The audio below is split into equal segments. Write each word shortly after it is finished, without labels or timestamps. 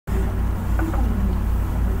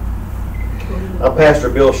I'm Pastor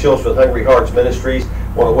Bill Shults with Hungry Hearts Ministries.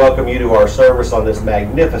 I want to welcome you to our service on this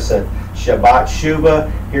magnificent Shabbat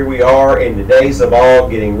Shuvah. Here we are in the days of all,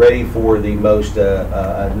 getting ready for the most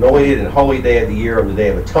anointed and holy day of the year, on the Day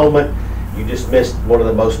of Atonement. You just missed one of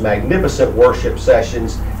the most magnificent worship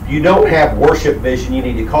sessions. If you don't have worship vision, you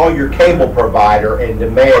need to call your cable provider and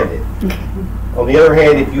demand it. On the other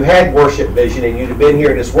hand, if you had worship vision and you'd have been here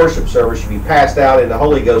in this worship service, you'd be passed out in the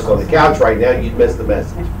Holy Ghost on the couch right now, you'd miss the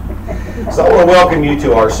message. So I want to welcome you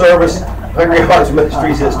to our service. Hungry Hearts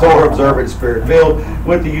Ministries is Torah observant, spirit-filled,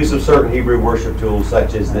 with the use of certain Hebrew worship tools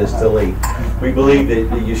such as this tallit. We believe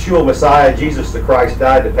that the Yeshua Messiah, Jesus the Christ,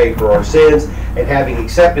 died to pay for our sins, and having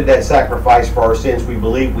accepted that sacrifice for our sins, we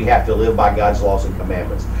believe we have to live by God's laws and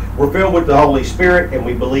commandments. We're filled with the Holy Spirit, and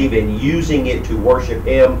we believe in using it to worship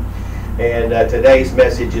Him. And today's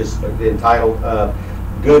message is entitled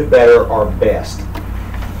Good, Better, or Best.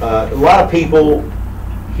 A lot of people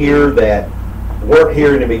here that weren't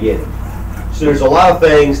here in the beginning. So there's a lot of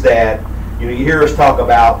things that you hear us talk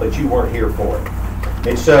about, but you weren't here for it.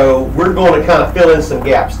 And so we're going to kind of fill in some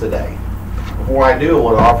gaps today. Before I do, I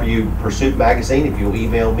want to offer you Pursuit Magazine. If you'll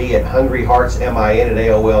email me at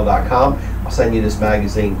hungryheartsmin@aol.com, I'll send you this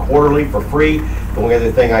magazine quarterly for free. The only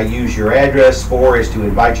other thing I use your address for is to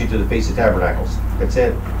invite you to the Feast of Tabernacles. That's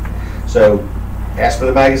it. So ask for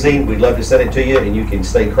the magazine. We'd love to send it to you, and you can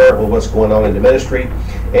stay current with what's going on in the ministry.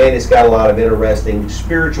 And it's got a lot of interesting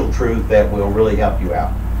spiritual truth that will really help you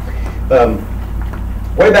out.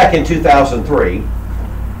 Way back in 2003, we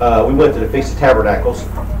went to the Feast of Tabernacles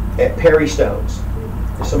at Perry Stone's.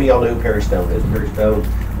 Some of y'all know who Perry Stone is. Perry Stone,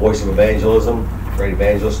 voice of evangelism, great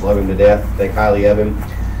evangelist, love him to death, think highly of him.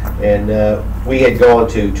 And we had gone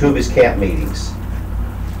to two of his camp meetings.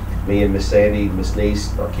 Me and Miss Sandy, Miss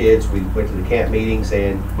Niece, our kids, we went to the camp meetings,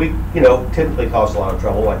 and we, typically cause a lot of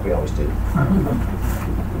trouble like we always do.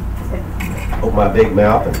 Opened my big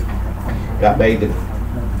mouth and got made to,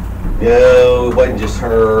 no, it wasn't just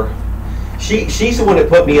her. She's the one that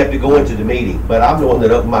put me up to go into the meeting, but I'm the one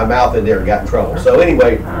that opened my mouth in there and got in trouble. So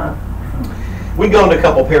anyway, we'd gone to a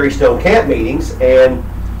couple Perry Stone camp meetings, and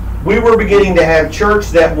we were beginning to have church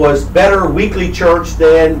that was better weekly church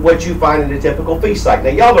than what you find in a typical feast site.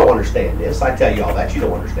 Now, y'all don't understand this. I tell you all that. You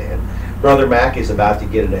don't understand. Brother Mac is about to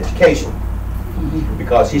get an education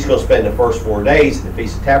because he's going to spend the first 4 days at the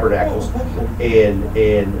Feast of Tabernacles in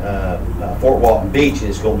Fort Walton Beach, and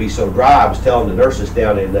it's going to be so dry. I was telling the nurses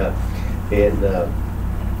down in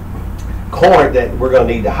Corinth that we're going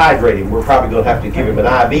to need to hydrate him. We're probably going to have to give him an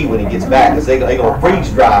IV when he gets back because they're going to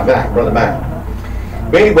freeze dry Brother Mac.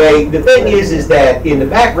 But anyway, the thing is that in the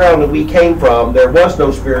background that we came from, there was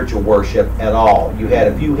no spiritual worship at all. You had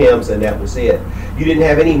a few hymns and that was it. You didn't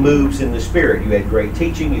have any moves in the spirit. You had great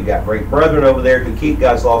teaching. You got great brethren over there who keep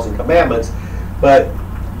God's laws and commandments, but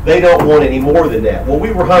they don't want any more than that. Well,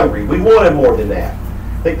 we were hungry. We wanted more than that. I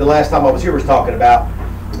think the last time I was here was talking about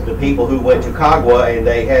the people who went to Kagwa and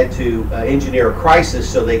they had to engineer a crisis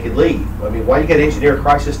so they could leave. I mean, why you got to engineer a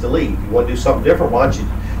crisis to leave? If you want to do something different, why don't you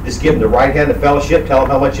just give them the right hand of fellowship, tell them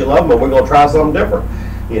how much you love them, and we're going to try something different.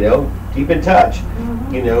 Keep in touch.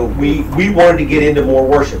 We wanted to get into more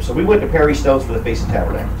worship. So we went to Perry Stone's for the Feast of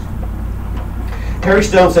Tabernacles. Perry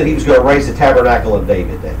Stone said he was going to raise the tabernacle of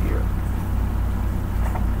David that year.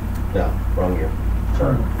 No, wrong year.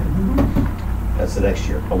 Sorry. That's the next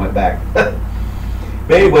year. I went back.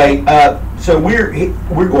 But anyway, so we're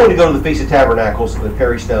going to go to the Feast of Tabernacles with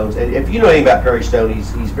Perry Stone's. And if you know anything about Perry Stone,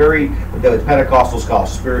 he's very, what Pentecostals call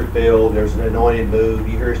spirit-filled. There's an anointed move.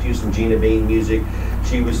 You hear us use some Gina Bean music.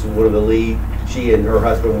 She was one of the lead. She and her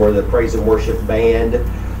husband were the praise and worship band.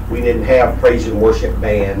 We didn't have praise and worship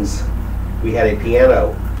bands. We had a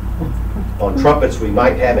piano. On trumpets, we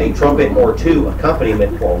might have a trumpet or two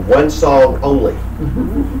accompaniment for one song only.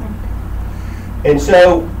 And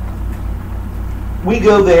so we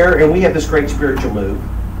go there, and we have this great spiritual move.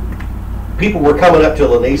 People were coming up to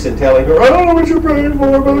Lenise and telling her, I don't know what you're praying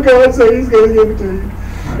for, but God said He's going to give it to you.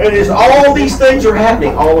 And it's all these things are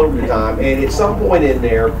happening all over the time. And at some point in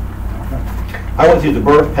there, I went through the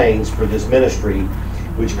birth pains for this ministry,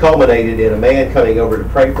 which culminated in a man coming over to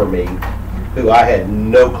pray for me, who I had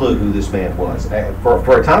no clue who this man was.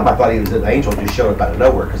 For a time, I thought he was an angel just showed up out of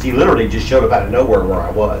nowhere, because he literally just showed up out of nowhere where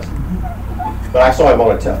I was. But I saw him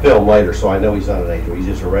on a film later, so I know he's not an angel. He's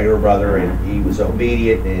just a regular brother, and he was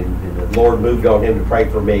obedient, and the Lord moved on him to pray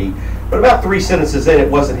for me. But about 3 sentences in, it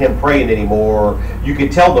wasn't him praying anymore. You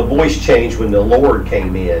could tell the voice changed when the Lord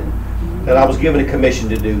came in, and I was given a commission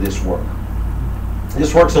to do this work.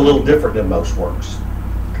 This work's a little different than most works.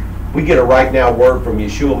 We get a right now word from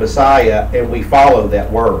Yeshua Messiah, and we follow that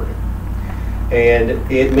word. And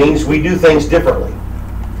it means we do things differently.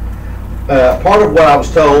 Part of what I was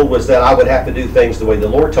told was that I would have to do things the way the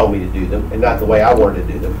Lord told me to do them and not the way I wanted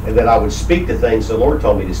to do them, and that I would speak the things the Lord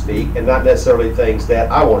told me to speak and not necessarily things that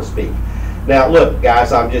I want to speak. Now look,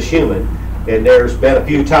 guys, I'm just human, and there's been a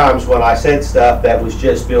few times when I said stuff that was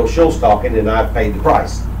just Bill Shults talking and I've paid the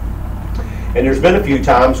price. And there's been a few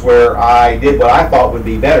times where I did what I thought would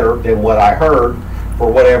be better than what I heard for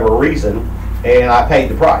whatever reason, and I paid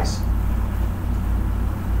the price.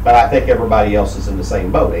 But I think everybody else is in the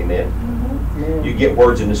same boat, amen? Mm-hmm. You get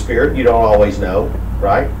words in the Spirit, you don't always know,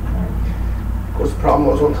 right? Of course, the problem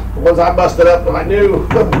was the ones I busted up that I knew.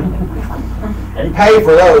 You pay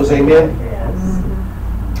for those, amen?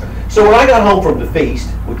 Yes. So when I got home from the feast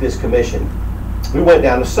with this commission, we went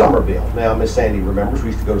down to Somerville. Now, Miss Sandy remembers we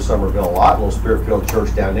used to go to Somerville a lot, a little Spirit-filled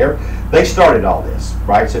church down there. They started all this,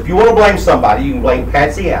 right? So if you want to blame somebody, you can blame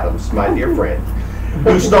Patsy Adams, my dear friend,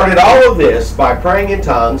 who started all of this by praying in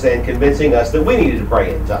tongues and convincing us that we needed to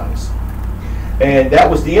pray in tongues. And that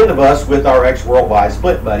was the end of us with our ex-worldwide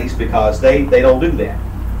split buddies, because they don't do that.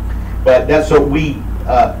 But that's what we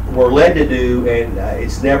were led to do, and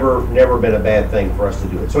it's never been a bad thing for us to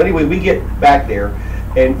do it. So anyway, we get back there,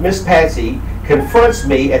 and Miss Patsy confronts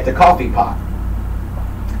me at the coffee pot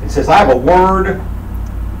and says, I have a word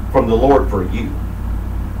from the Lord for you,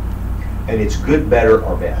 and it's good, better,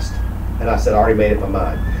 or best. And I said, I already made up my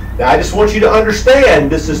mind. Now I just want you to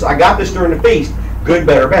understand, I got this during the feast, good,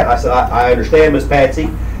 better, best. I said, I understand, Miss Patsy,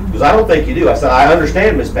 because I don't think you do. I said, I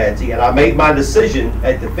understand, Miss Patsy, and I made my decision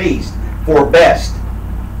at the feast for best.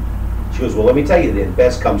 She goes, well, let me tell you then,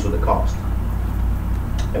 best comes with a cost.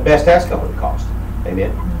 And best has come with a cost.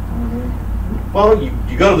 Amen? Well,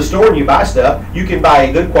 you go to the store and you buy stuff. You can buy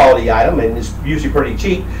a good quality item, and it's usually pretty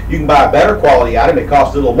cheap. You can buy a better quality item. It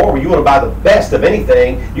costs a little more. But you want to buy the best of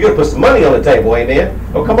anything, you got to put some money on the table. Amen?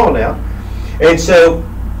 Oh, come on now. And so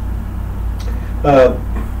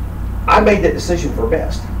I made that decision for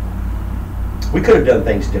best. We could have done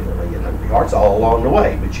things differently in Hungry Hearts all along the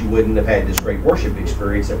way, but you wouldn't have had this great worship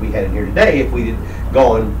experience that we had in here today if we'd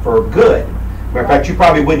gone for good. Matter of fact, you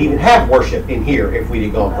probably wouldn't even have worship in here if we'd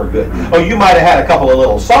have gone for good. Oh, you might have had a couple of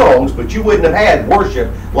little songs, but you wouldn't have had worship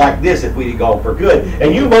like this if we'd have gone for good.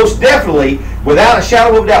 And you most definitely, without a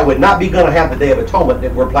shadow of a doubt, would not be going to have the Day of Atonement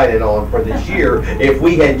that we're planning on for this year if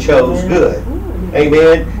we had chose good.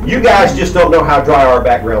 Amen? You guys just don't know how dry our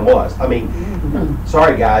background was. I mean,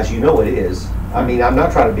 sorry guys, you know it is. I mean, I'm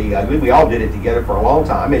not trying to be ugly. We all did it together for a long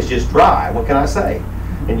time. It's just dry. What can I say?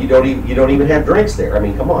 And you don't even have drinks there. I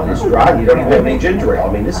mean, come on, it's dry. You don't even have any ginger ale.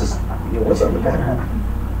 I mean, this is, what's up with that?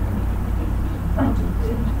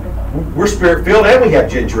 We're Spirit-filled and we have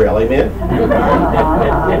ginger ale. Amen.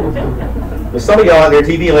 But some of y'all out there,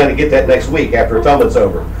 TV land, to get that next week after Atonement's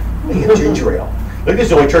over. Ginger ale. Look, this is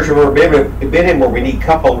the only church I've ever been in where we need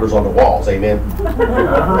cup holders on the walls. Amen.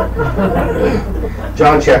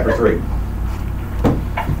 John chapter 3.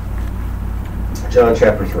 John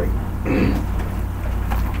chapter 3.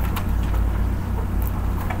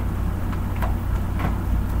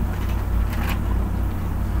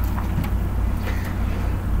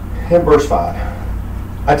 In verse 5.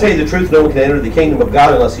 I tell you the truth, no one can enter the kingdom of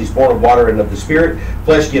God unless he's born of water and of the Spirit.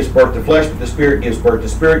 Flesh gives birth to flesh, but the Spirit gives birth to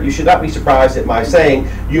spirit. You should not be surprised at my saying,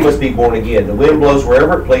 you must be born again. The wind blows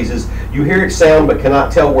wherever it pleases. You hear its sound, but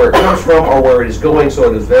cannot tell where it comes from or where it is going, so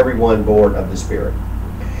it is everyone born of the Spirit.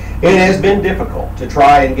 It has been difficult to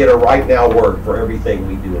try and get a right now word for everything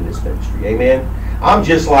we do in this ministry. Amen? I'm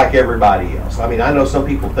just like everybody else. I mean, I know some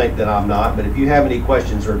people think that I'm not, but if you have any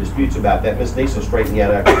questions or disputes about that, Miss Niece will straighten you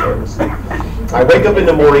out after service. I wake up in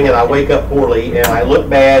the morning and I wake up poorly and I look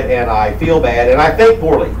bad and I feel bad and I think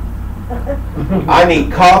poorly. I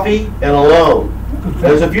need coffee and alone.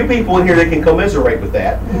 There's a few people in here that can commiserate with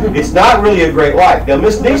that. It's not really a great life. Now,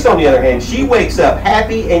 Miss Niece, on the other hand, she wakes up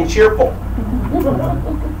happy and cheerful.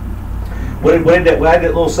 What did that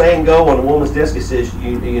little saying go on the woman's desk? It says,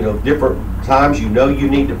 you know, different times you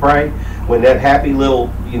need to pray. When that happy little,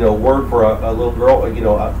 word for a little girl, a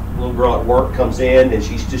little girl at work comes in and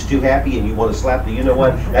she's just too happy and you want to slap the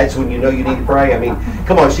you-know-what, that's when you know you need to pray. I mean,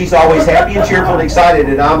 come on, she's always happy and cheerful and excited,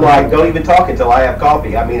 and I'm like, don't even talk until I have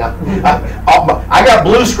coffee. I mean, I got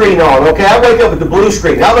blue screen on, okay? I wake up with the blue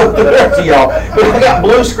screen. I don't know the rest of y'all, but I got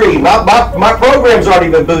blue screen. My program's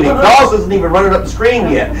already been booting. Dawes isn't even running up the screen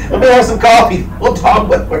yet. Let me have some coffee. We'll talk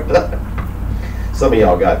when we're done. Some of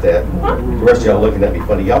y'all got that. The rest of y'all looking at me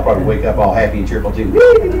funny. Y'all probably wake up all happy and cheerful too.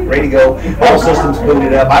 Ready to go. All systems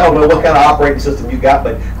booted up. I don't know what kind of operating system you got,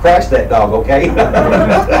 but crash that dog, okay?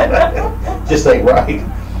 Just ain't right.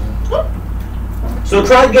 So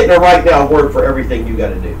try getting a right now word for everything you got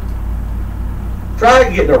to do. Try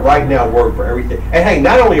getting a right now word for everything. And hey,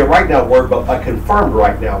 not only a right now word, but a confirmed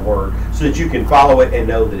right now word so that you can follow it and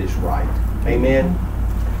know that it's right. Amen?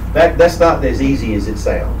 That's not as easy as it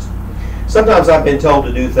sounds. Sometimes I've been told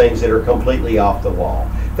to do things that are completely off the wall.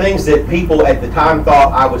 Things that people at the time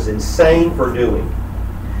thought I was insane for doing.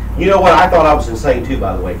 You know what? I thought I was insane too,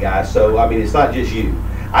 by the way, guys. So, I mean, it's not just you.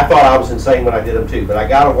 I thought I was insane when I did them too, but I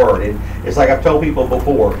got a word. And it's like I've told people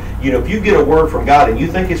before, you know, if you get a word from God and you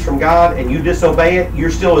think it's from God and you disobey it, you're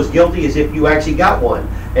still as guilty as if you actually got one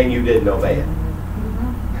and you didn't obey it.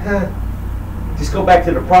 Just go back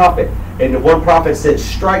to the prophet. And the one prophet said,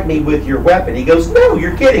 strike me with your weapon. He goes, no,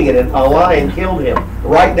 you're kidding. And a lion killed him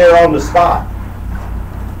right there on the spot.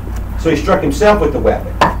 So he struck himself with the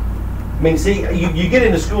weapon. I mean, see, you get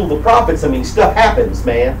into school of the prophets, I mean, stuff happens,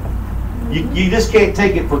 man. You just can't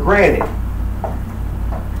take it for granted.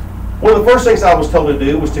 One of the first things I was told to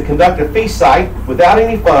do was to conduct a feast site without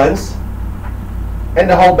any funds and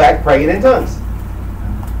to hold back praying in tongues.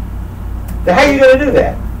 Now, how are you going to do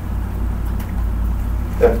that?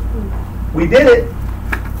 We did it.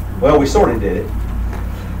 Well, we sort of did it.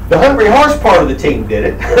 The Hungry Hearts part of the team did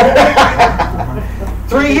it.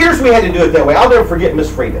 3 years we had to do it that way. I'll never forget Miss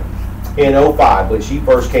Frida in 05 when she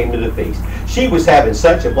first came to the feast. She was having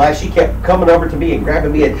such a blast. She kept coming over to me and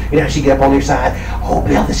grabbing me, and you know, she'd get up on your side. Oh,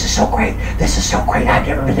 Bill, this is so great. This is so great. I've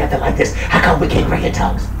never been nothing like this. How come we can't pray in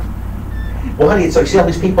tongues? Well, honey, so you see all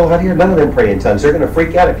these people out here? None of them pray in tongues. They're going to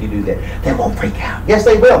freak out if you do that. They won't freak out. Yes,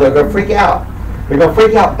 they will. They're going to freak out. They're going to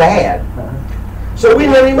freak out bad. So we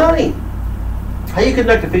didn't have any money. How you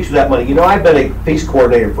conduct a feast without money? You know, I've been a feast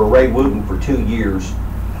coordinator for Ray Wooten for 2 years,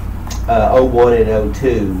 01 and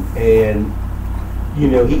 02, and you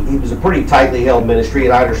know, he was a pretty tightly held ministry,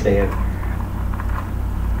 and I understand.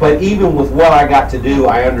 But even with what I got to do,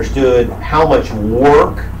 I understood how much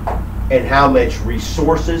work and how much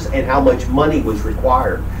resources and how much money was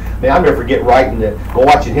required. I mean, I'll never forget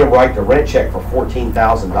watching him write the rent check for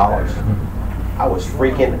 $14,000. I was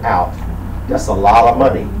freaking out. That's a lot of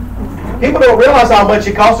money. People don't realize how much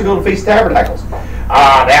it costs to go to Feast Tabernacles.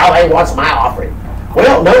 Now they want my offering.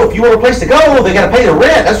 Well, no, if you want a place to go, they got to pay the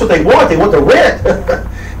rent. That's what they want. They want the rent.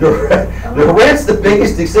 the rent's the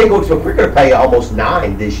biggest single expense. We're going to pay almost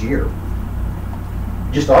 $9 this year.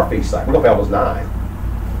 Just our feast site. We're going to pay almost $9.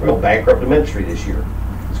 We're going to bankrupt the ministry this year.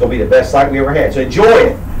 It's going to be the best site we ever had. So enjoy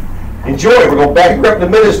it. Enjoy it. We're going to bankrupt the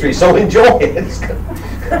ministry, so enjoy it.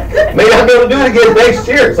 May not be able to do it again next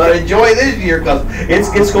year, so enjoy this year because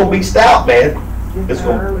it's going to be stout, man. It's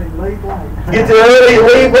going to get there early and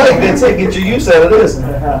leave late. That's it. Get your use out of this.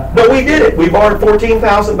 But we did it. We borrowed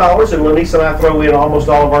 $14,000, and Lenise and I throw in almost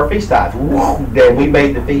all of our feast tithes. Then we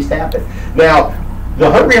made the feast happen. Now,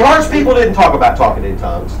 the Hungry Hearts people didn't talk about talking in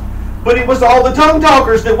tongues, but it was all the tongue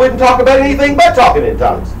talkers that wouldn't talk about anything but talking in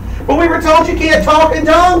tongues. But we were told you can't talk in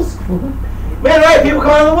tongues. Man, right, people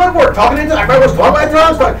come out of the woodwork talking in tongues. Everybody was talking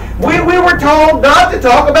about tongues. We were told not to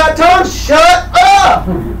talk about tongues. Shut up!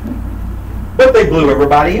 But they blew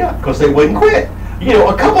everybody up because they wouldn't quit. You know,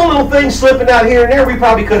 a couple little things slipping out here and there we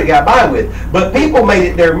probably could have got by with. But people made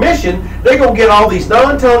it their mission. They're going to get all these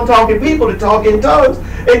non-tongue talking people to talk in tongues.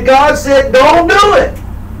 And God said, don't do it.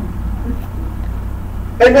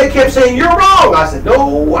 And they kept saying, you're wrong. I said,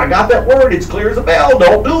 no, I got that word. It's clear as a bell.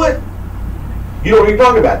 Don't do it. You know what you're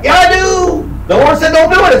talking about? Yeah, I do. The Lord said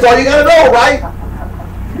don't do it. That's all you got to know, right?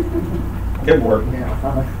 Good work.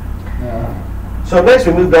 So next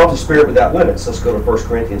we moved on to Spirit Without Limits. Let's go to 1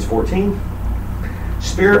 Corinthians 14.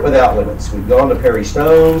 Spirit Without Limits. We've gone to Perry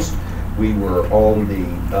Stone's. We were on the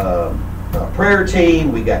prayer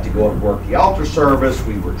team. We got to go and work the altar service.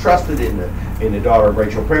 We were trusted in the Daughter of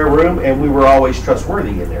Rachel prayer room, and we were always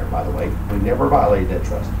trustworthy in there, by the way. We never violated that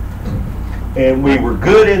trust. And we were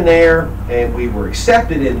good in there, and we were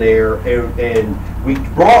accepted in there, and we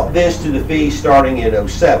brought this to the feast starting in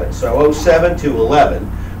 07. So 07 to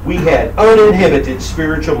 11, we had uninhibited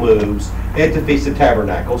spiritual moves at the Feast of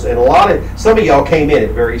Tabernacles, and some of y'all came in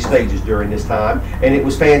at various stages during this time, and it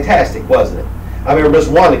was fantastic, wasn't it? I remember Miss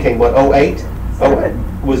one that came, 08? Oh,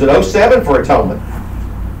 was it 07 for Atonement?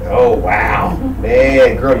 Oh, wow.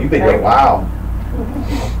 Man, girl, you've been here, wow.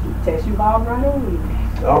 Test you all right on you.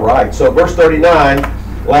 All right, so verse 39,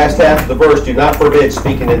 last half of the verse, do not forbid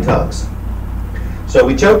speaking in tongues. So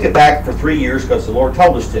we choked it back for 3 years because the Lord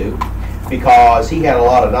told us to, because he had a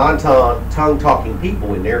lot of non-tongue talking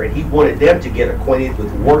people in there, and he wanted them to get acquainted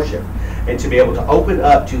with worship and to be able to open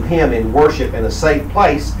up to him in worship in a safe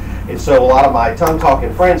place. And so a lot of my tongue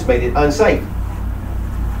talking friends made it unsafe.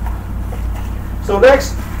 So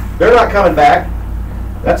next, they're not coming back.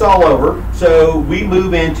 That's all over. So we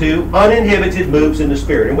move into uninhibited moves in the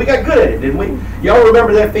Spirit. And we got good at it, didn't we? Y'all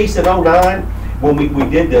remember that feast in 09? when we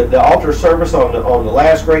did the altar service on the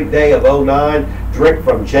last great day of '09, drink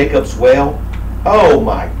from Jacob's well. Oh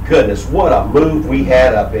my goodness, what a move we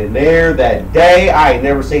had up in there that day. I ain't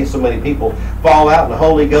never seen so many people fall out in the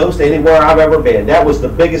Holy Ghost anywhere I've ever been. That was the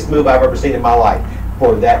biggest move I've ever seen in my life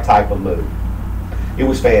for that type of move. It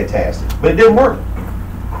was fantastic, but it didn't work.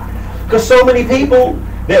 Because so many people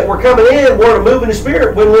that were coming in wanted to move in the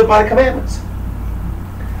Spirit, wouldn't live by the commandments.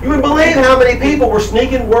 You wouldn't believe how many people were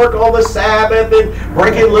sneaking work on the Sabbath and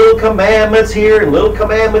breaking little commandments here and little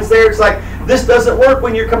commandments there. It's like, this doesn't work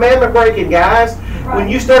when you're commandment breaking, guys. Right. When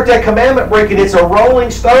you start that commandment breaking, it's a rolling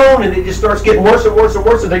stone, and it just starts getting worse and worse and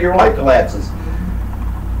worse until your life collapses.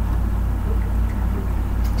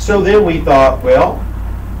 So then we thought, well,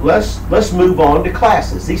 let's move on to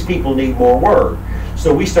classes. These people need more word.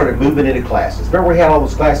 So we started moving into classes. Remember, we had all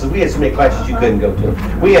those classes? We had so many classes you couldn't go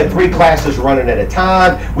to. We had 3 classes running at a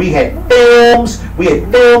time. We had films. We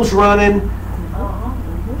had films running.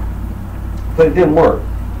 But it didn't work.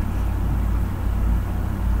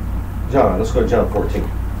 John, let's go to John 14.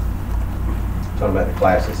 Talking about the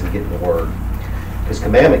classes and getting the word. Because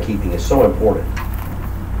commandment keeping is so important.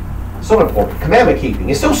 So important. Commandment keeping.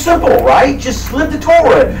 It's so simple, right? Just live the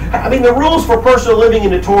Torah. I mean, the rules for personal living in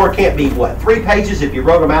the Torah can't be, what, 3 pages if you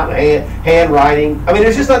wrote them out in handwriting? I mean,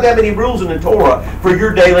 there's just not that many rules in the Torah for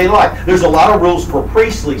your daily life. There's a lot of rules for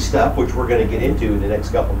priestly stuff, which we're going to get into in the next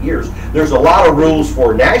couple of years. There's a lot of rules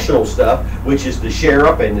for national stuff, which is the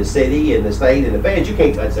sheriff and the city and the state and the feds. You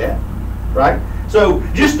can't touch that, right? So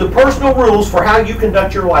just the personal rules for how you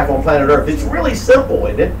conduct your life on planet Earth. It's really simple,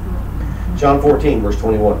 isn't it? John 14, verse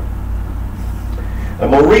 21. I'm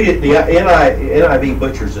going to read it. The NIV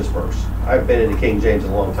butchers this verse. I've been in the King James a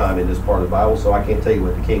long time in this part of the Bible, so I can't tell you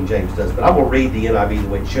what the King James does. But I'm going to read the NIV the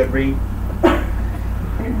way it should read.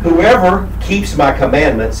 Whoever keeps my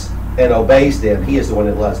commandments and obeys them, he is the one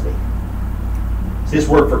that loves me. So this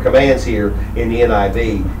word for commands here in the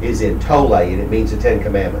NIV is in tole, and it means the 10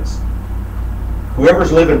 commandments.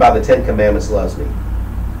 Whoever's living by the 10 commandments loves me.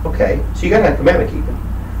 Okay, so you got to have commandment keeping.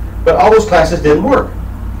 But all those classes didn't work.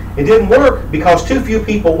 It didn't work because too few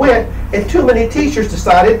people went, and too many teachers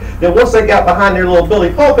decided that once they got behind their little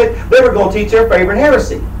billy pulpit, they were going to teach their favorite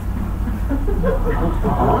heresy.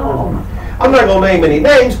 I'm not going to name any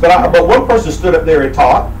names, but one person stood up there and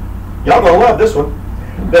taught, y'all going to love this one,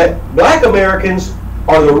 that black Americans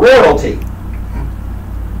are the royalty.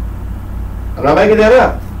 I'm not making that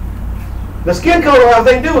up. The skin color has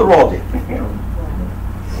nothing to do with royalty.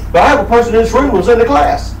 But I have a person in this room who was in the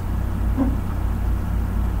class.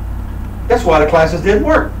 That's why the classes didn't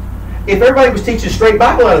work. If everybody was teaching straight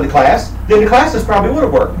Bible out of the class, then the classes probably would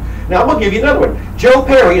have worked. Now, I'm going to give you another one. Joe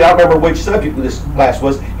Perry, I don't remember which subject this class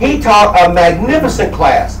was, he taught a magnificent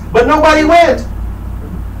class, but nobody went.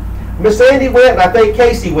 Miss Andy went, and I think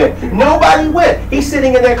Casey went. Nobody went. He's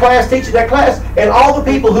sitting in that class, teaching that class, and all the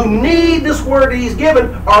people who need this word that he's given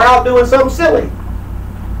are out doing something silly.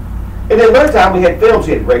 And then another time we had films.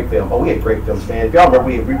 We had great film. Oh, we had great films, man. If y'all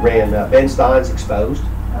remember, we ran Ben Stein's Exposed.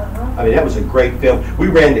 I mean, that was a great film. We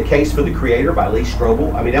ran The Case for the Creator by Lee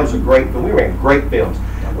Strobel. I mean, that was a great film. We ran great films.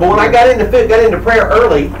 But when I got into prayer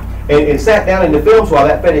early and sat down in the films while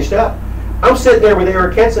that finished up, I'm sitting there with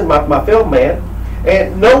Eric Henson, my film man,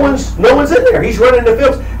 and no one's in there. He's running the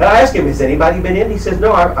films. And I asked him, has anybody been in? He says,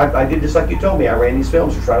 no, I did just like you told me. I ran these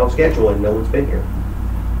films just right on schedule, and no one's been here.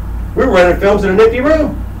 We were running films in an empty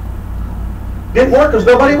room. Didn't work because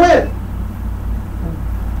nobody went.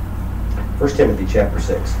 1 Timothy chapter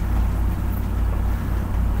 6.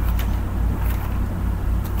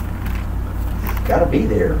 Got to be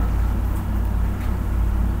there.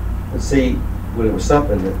 Let's see, when it was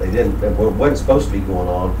something that that wasn't supposed to be going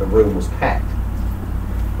on, the room was packed.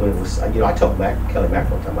 When it was, I told Kelly Mack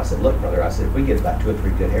one time, I said, look, brother, I said, if we get about 2 or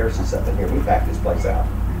 3 good heresies up in here, we pack this place out.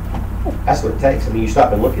 That's what it takes. I mean, you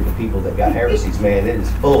stop and look at the people that got heresies, man, it is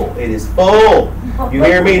full. It is full. You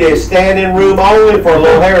hear me? There's standing room only for a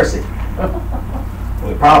little heresy. Well,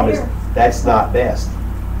 the problem is, that's not best.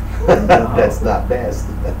 That's not best.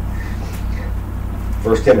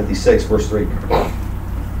 1 Timothy 6, verse 3.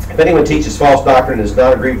 If anyone teaches false doctrine and does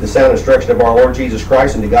not agree with the sound instruction of our Lord Jesus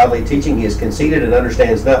Christ and the godly teaching, he is conceited and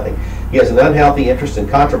understands nothing. He has an unhealthy interest in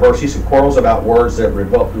controversies and quarrels about words that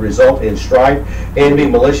result in strife, envy,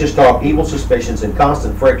 malicious talk, evil suspicions, and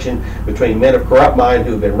constant friction between men of corrupt mind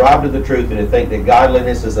who have been robbed of the truth and who think that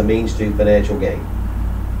godliness is a means to financial gain.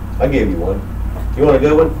 I'll give you one. You want a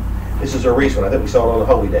good one? This is a recent one. I think we saw it on the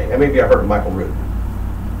Holy Day. How many of you have heard of Michael Rood?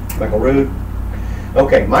 Michael Rood?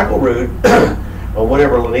 Okay, Michael Rood, on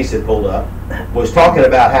whatever Lenise had pulled up, was talking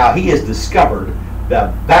about how he has discovered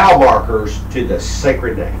the vow markers to the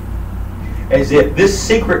sacred name. as if this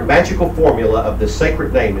secret magical formula of the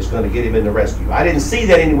sacred name is going to get him in the rescue. I didn't see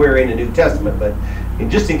that anywhere in the New Testament, but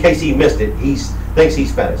just in case he missed it, he thinks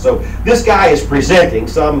he's found it. So this guy is presenting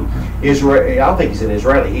some Israeli, I don't think he's an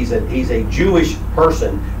Israeli, he's a Jewish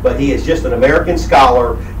person, but he is just an American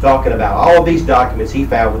scholar talking about all of these documents he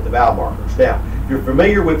found with the vowel markers. Now, if you're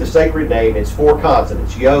familiar with the sacred name, it's 4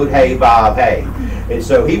 consonants, Yod, Hey, Vav, Hey. And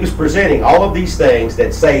so he was presenting all of these things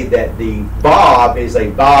that say that the Vav is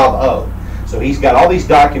a Vav O. So he's got all these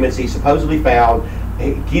documents he supposedly found.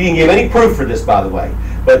 He didn't give any proof for this, by the way,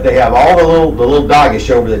 but they have all the little dagesh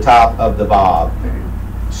over the top of the Vav.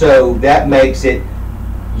 So that makes it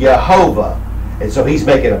Yehovah. And so he's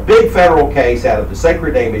making a big federal case out of the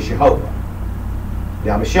sacred name is Jehovah.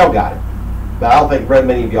 Now Michelle got it, but I don't think very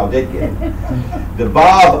many of y'all did get it. The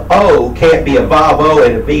Vav O can't be a Vav O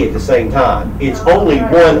and a V at the same time. It's only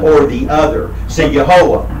one or the other. See,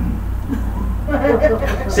 Yehovah.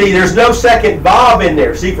 See, there's no second Vav in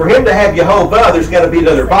there. See, for him to have Yehovah, there's got to be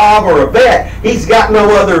another Vav or a Bet. He's got no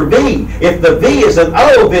other V. If the V is an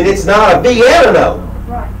O, then it's not a V and an O.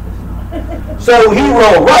 So he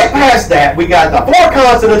rolled right past that. We got the 4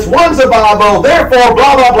 consonants, one's a Vav O, therefore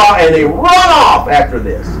blah, blah, blah, and they run off after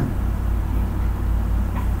this.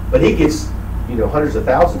 But he gets, hundreds of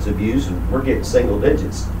thousands of views, and we're getting single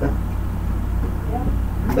digits.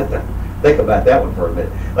 Think about that one for a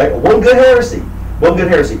minute. Like one good heresy. But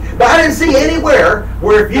I didn't see anywhere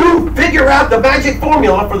where if you figure out the magic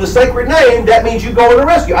formula for the sacred name, that means you go in the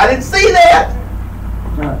rescue. I didn't see that.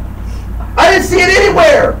 I didn't see it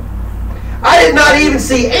anywhere. I did not even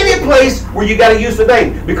see any place where you got to use the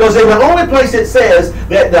name. Because in the only place it says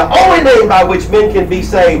that the only name by which men can be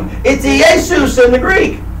saved, it's Jesus in the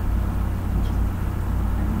Greek.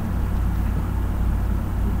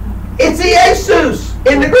 It's Jesus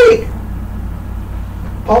in the Greek.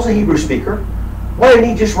 Paul's a Hebrew speaker. Why didn't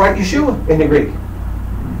he just write Yeshua in the Greek?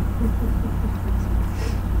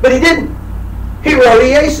 But he didn't. He wrote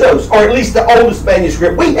Jesus, or at least the oldest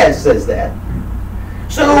manuscript we have says that.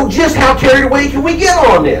 So just how carried away can we get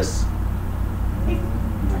on this?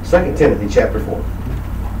 2 Timothy chapter 4.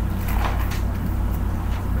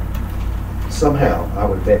 Somehow I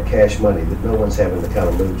would bet cash money that no one's having the kind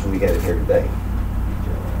of moves we had in here today.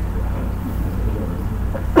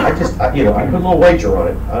 I put a little wager on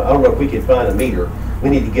it. I don't know if we can find a meter. We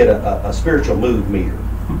need to get a spiritual mood meter.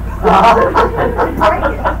 We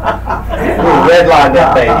redline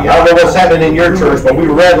that baby. I don't know what's happening in your church, but we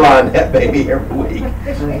redline that baby every week.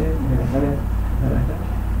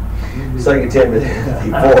 2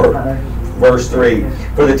 Timothy 4, verse 3.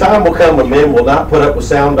 For the time will come when men will not put up with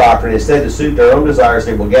sound doctrine. Instead, to suit their own desires,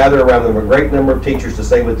 they will gather around them a great number of teachers to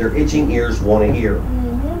say what their itching ears want to hear.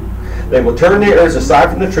 They will turn their ears aside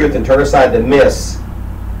from the truth and turn aside to myths.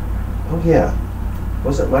 Oh yeah.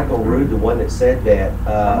 Wasn't Michael Rood the one that said that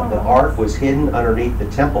the ark was hidden underneath the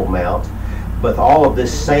Temple Mount with all of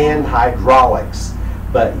this sand hydraulics?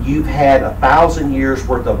 But you've had 1,000 years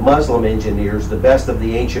worth of Muslim engineers, the best of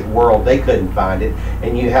the ancient world, they couldn't find it.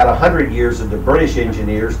 And you had 100 years of the British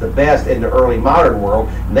engineers, the best in the early modern world,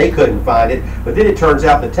 and they couldn't find it. But then it turns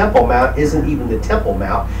out the Temple Mount isn't even the Temple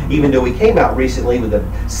Mount, even though we came out recently with a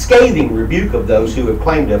scathing rebuke of those who have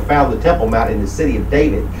claimed to have found the Temple Mount in the city of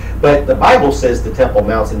David. But the Bible says the Temple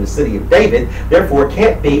Mount's in the city of David, therefore it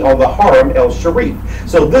can't be on the Haram el-Sharif.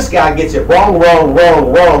 So this guy gets it wrong,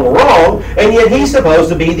 and yet he's supposed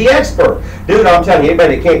to be the expert. Dude, I'm telling you,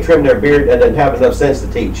 anybody that can't trim their beard and doesn't have enough sense to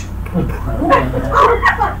teach.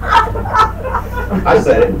 I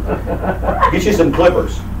said it. Get you some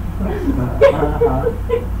clippers.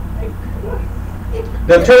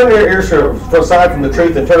 They'll turn their ears aside from the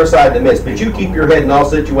truth and turn aside to myths. But you keep your head in all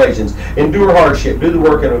situations. Endure hardship. Do the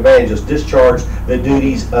work of an evangelist. Discharge the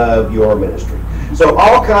duties of your ministry. So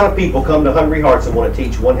all kind of people come to Hungry Hearts and want to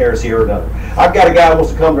teach one heresy or another. I've got a guy who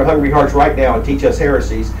wants to come to Hungry Hearts right now and teach us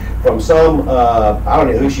heresies from some, I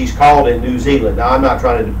don't know who she's called in New Zealand. Now, I'm not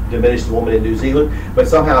trying to diminish the woman in New Zealand, but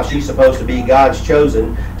somehow she's supposed to be God's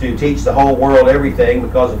chosen to teach the whole world everything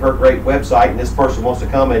because of her great website, and this person wants to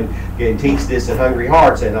come and teach this at Hungry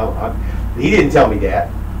Hearts. And he didn't tell me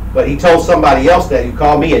that, but he told somebody else that who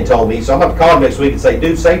called me and told me. So I'm going to call him next week and say,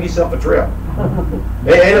 dude, save yourself a trip.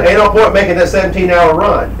 Ain't no point making that 17-hour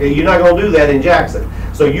run. You're not going to do that in Jackson.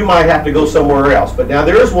 So you might have to go somewhere else. But now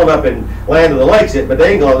there is one up in Land of the Lakes, but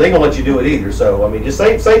they ain't gonna let you do it either. So I mean, just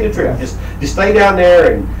save the trip. Just stay down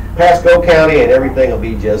there and pass Go County, and everything will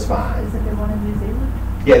be just fine. Isn't there one in New Zealand?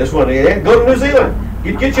 Yeah, there's one. Yeah, go to New Zealand.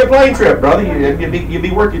 Get you a plane trip, brother. You'll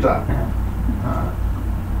be worth your time.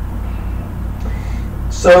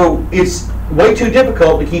 So it's way too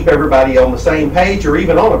difficult to keep everybody on the same page or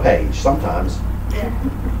even on a page sometimes.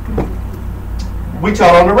 We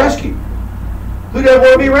taught on the rescue. Who doesn't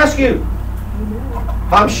want to be rescued?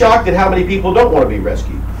 I'm shocked at how many people don't want to be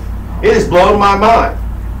rescued. It has blown my mind.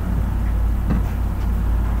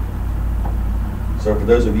 So for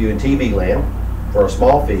those of you in TV land, for a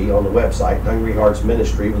small fee on the website,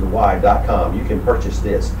 hungryheartsministry.com, you can purchase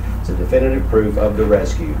this. It's a definitive proof of the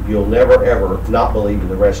rescue. You'll never, ever not believe in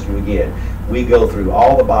the rescue again. We go through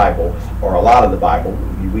all the Bible, or a lot of the Bible.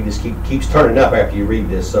 We just keeps turning up after you read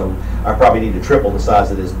this, so I probably need to triple the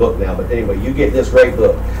size of this book now. But anyway, you get this great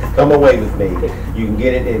book. Come away with me. You can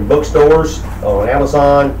get it in bookstores, on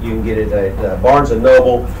Amazon. You can get it at Barnes &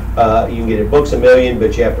 Noble. You can get it Books A Million,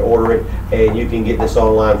 but you have to order it. And you can get this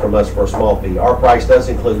online from us for a small fee. Our price does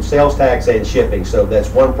include sales tax and shipping, so that's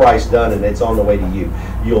one price done, and it's on the way to you.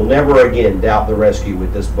 You'll never again doubt the rescue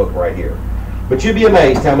with this book right here. But you'd be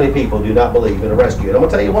amazed how many people do not believe in a rescue. And I'm going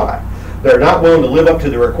to tell you why. They're not willing to live up to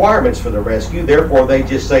the requirements for the rescue, therefore they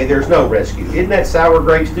just say there's no rescue. Isn't that sour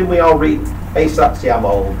grapes? Didn't we all read Aesop? See, I'm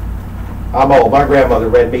old. My grandmother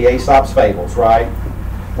read me Aesop's Fables, right?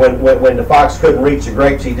 When the fox couldn't reach the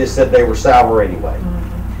grapes, he just said they were sour anyway.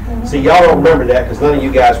 See, y'all don't remember that because none of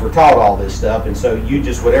you guys were taught all this stuff, and so you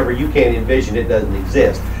just, whatever you can't envision, it doesn't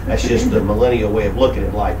exist. That's just the millennial way of looking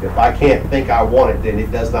at life. If I can't think I want it, then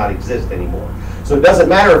it does not exist anymore. So it doesn't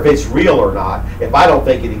matter if it's real or not. If I don't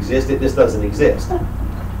think it exists, it just doesn't exist.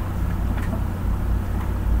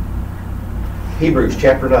 Hebrews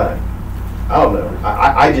chapter 9. I don't know.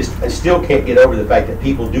 I still can't get over the fact that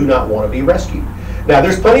people do not want to be rescued. Now,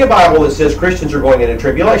 there's plenty of Bible that says Christians are going into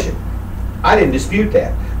tribulation. I didn't dispute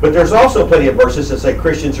that. But there's also plenty of verses that say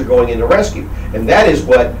Christians are going into rescue. And that is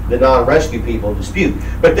what the non-rescue people dispute.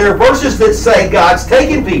 But there are verses that say God's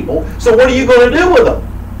taking people, so what are you going to do with them?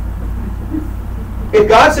 If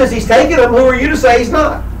God says He's taking them, who are you to say He's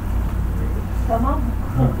not? Come on.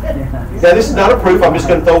 Now, this is not a proof. I'm just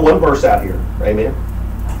going to throw one verse out here. Amen.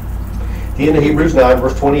 The end of Hebrews 9,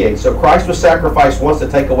 verse 28. So Christ was sacrificed once to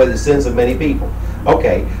take away the sins of many people.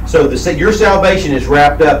 Okay, so your salvation is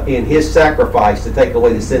wrapped up in His sacrifice to take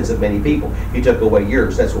away the sins of many people. He took away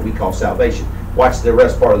yours. That's what we call salvation. Watch the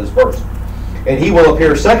rest part of this verse. And He will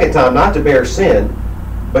appear a second time, not to bear sin,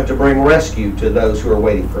 but to bring rescue to those who are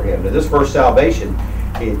waiting for Him. Now, this verse, salvation,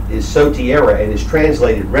 is soteriera, and is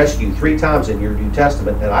translated rescue 3 times in your New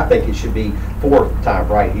Testament, and I think it should be 4th time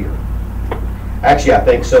right here. Actually, I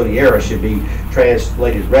think soteriera should be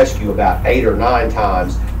translated rescue about 8 or 9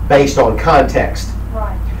 times based on context.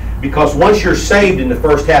 Right. Because once you're saved in the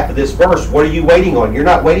first half of this verse, what are you waiting on? You're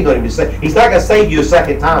not waiting on Him to save. He's not going to save you a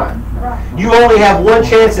second time. Right. You only have one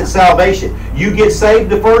chance at salvation. You get saved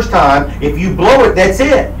the first time. If you blow it, that's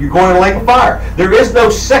it. You're going to the lake of fire. There is no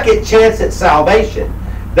second chance at salvation.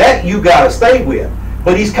 That you got to stay with.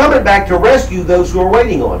 But He's coming back to rescue those who are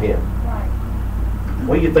waiting on Him. Right.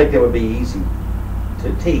 Well, you'd think that would be easy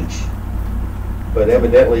to teach. But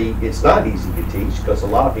evidently, it's not easy to teach because a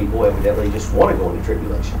lot of people evidently just want to go into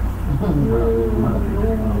tribulation.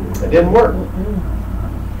 It didn't work.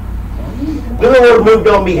 Then the Lord moved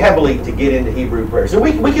on me heavily to get into Hebrew prayers. And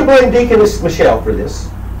we can blame Deaconess Michelle for this.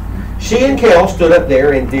 She and Kel stood up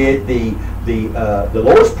there and did the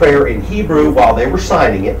Lord's Prayer in Hebrew while they were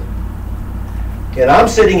signing it. And I'm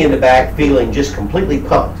sitting in the back feeling just completely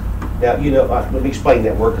punked. Now, you know, let me explain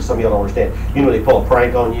that word because some of y'all don't understand. You know, they pull a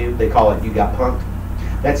prank on you. They call it, you got punked.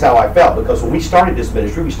 That's how I felt, because when we started this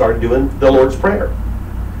ministry, we started doing the Lord's Prayer.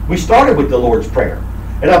 We started with the Lord's Prayer.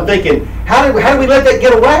 And I'm thinking, how did we let that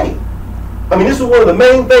get away? I mean, this was one of the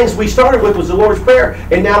main things we started with was the Lord's Prayer.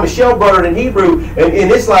 And now Michelle brought it in Hebrew, and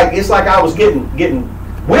it's like I was getting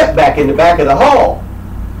whipped back in the back of the hall.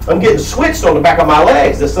 I'm getting switched on the back of my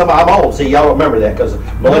legs. I'm old. See, y'all don't remember that because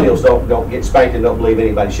millennials don't get spanked and don't believe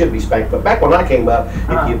anybody should be spanked. But back when I came up,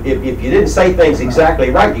 if you didn't say things exactly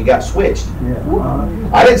right, you got switched.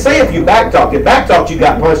 I didn't say if you backtalked. If backtalked, you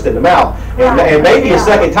got punched in the mouth. And maybe a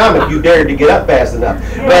second time if you dared to get up fast enough.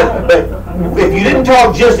 But if you didn't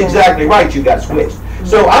talk just exactly right, you got switched.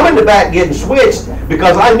 So I'm in the back getting switched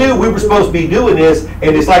because I knew we were supposed to be doing this.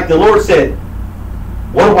 And it's like the Lord said,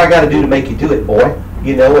 what do I got to do to make you do it, boy?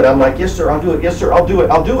 You know, and I'm like, yes, sir, I'll do it. Yes, sir, I'll do it.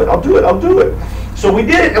 I'll do it. I'll do it. I'll do it. So we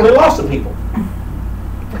did it, and we lost some people.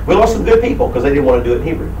 We lost some good people because they didn't want to do it in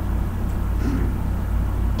Hebrew.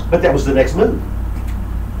 But that was the next move.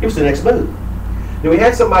 It was the next move. Now, we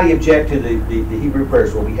had somebody object to the Hebrew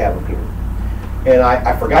prayers where we have them here. And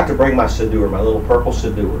I forgot to bring my siddur, my little purple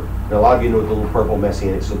siddur. Now, a lot of you know what the little purple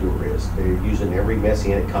Messianic siddur is. They're used in every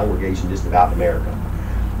Messianic congregation just about in America.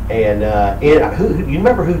 And you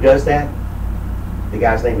remember who does that? The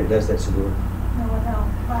guy's name that does that siddur? No,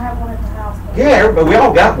 I have one at the house. Yeah, but we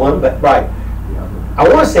all got one, but right. I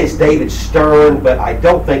want to say it's David Stern, but I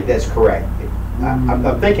don't think that's correct.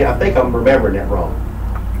 I think I'm remembering that wrong.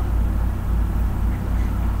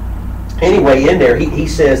 Anyway, in there, he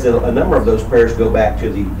says that a number of those prayers go back to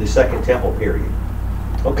the Second Temple period.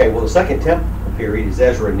 Okay, well, the Second Temple period is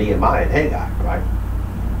Ezra and Nehemiah and Haggai, right?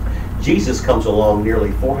 Jesus comes along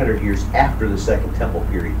nearly 400 years after the Second Temple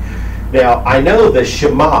period. Now, I know the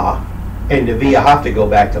Shema and the Nevi'ah have to go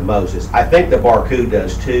back to Moses. I think the Baruch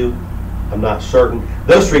does too. I'm not certain.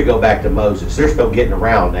 Those three go back to Moses. There's no getting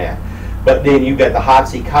around that. But then you've got the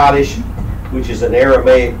Hatzi Kaddish, which is an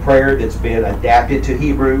Aramaic prayer that's been adapted to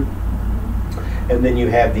Hebrew. And then you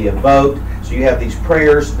have the Avot. So you have these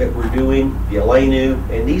prayers that we're doing, the Aleinu,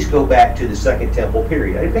 and these go back to the Second Temple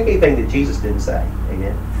period. I didn't think anything that Jesus didn't say.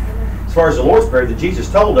 Amen. As far as the Lord's Prayer, that Jesus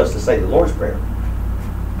told us to say the Lord's Prayer.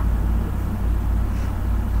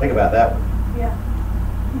 Think about that one. Yeah.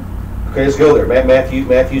 Okay, let's go there.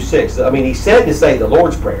 Matthew 6. I mean, he said to say the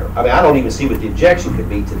Lord's Prayer. I mean, I don't even see what the objection could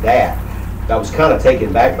be to that. I was kind of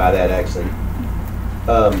taken back by that, actually.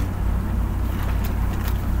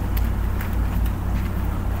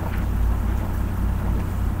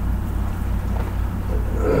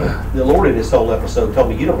 The Lord in this whole episode told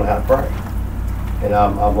me, you don't know how to pray. And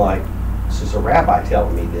I'm like, this is a rabbi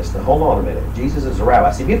telling me this. Now, hold on a minute. Jesus is a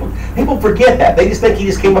rabbi. See, people forget that. They just think he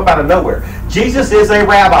just came up out of nowhere. Jesus is a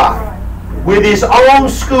rabbi with his own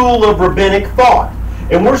school of rabbinic thought.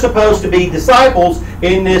 And we're supposed to be disciples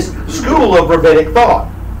in this school of rabbinic thought.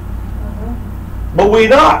 But we're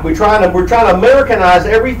not. We're trying to Americanize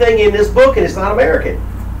everything in this book, and it's not American.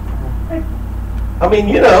 I mean,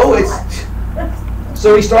 you know, it's...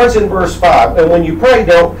 So he starts in verse 5, and when you pray,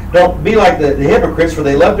 don't be like the hypocrites, for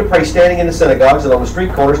they love to pray standing in the synagogues and on the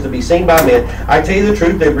street corners to be seen by men. I tell you the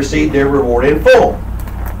truth, they've received their reward in full.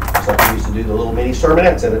 It's like we used to do the little mini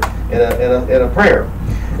sermonettes in a prayer.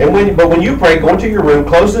 But when you pray, go into your room,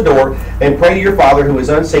 close the door, and pray to your Father who is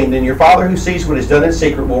unseen. Then your Father who sees what is done in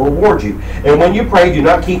secret will reward you. And when you pray, do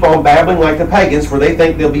not keep on babbling like the pagans, for they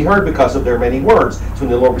think they'll be heard because of their many words. So when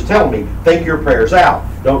the Lord was telling me, think your prayers out.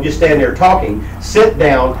 Don't just stand there talking. Sit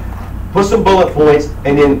down, put some bullet points,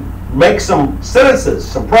 and then make some sentences,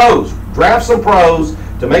 some prose. Draft some prose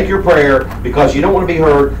to make your prayer, because you don't want to be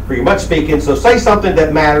heard for your much speaking. So say something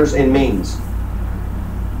that matters and means.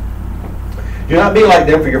 Do not be like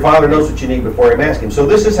them, for your Father knows what you need before you ask him. So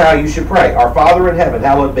this is how you should pray. Our Father in heaven,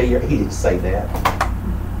 hallowed be your... He didn't say that.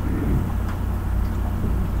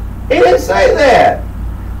 He didn't say that.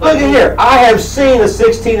 Look at here. I have seen a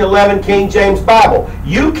 1611 King James Bible.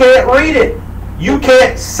 You can't read it. You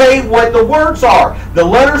can't say what the words are. The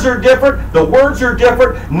letters are different. The words are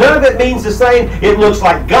different. None of it means the same. It looks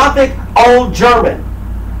like Gothic Old German.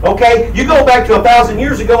 Okay, you go back to 1,000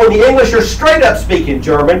 years ago and the English are straight up speaking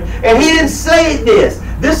German, and he didn't say this.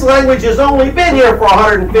 This language has only been here for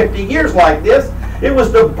 150 years like this. It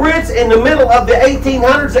was the Brits in the middle of the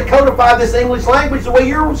 1800s that codified this English language the way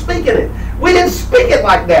you're speaking it. We didn't speak it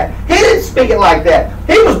like that. He didn't speak it like that.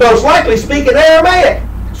 He was most likely speaking Aramaic.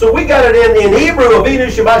 So we got it in Hebrew, Avinu,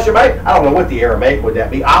 Shabbat, Shabbat. I don't know what the Aramaic would that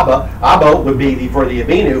be. Abba would be for the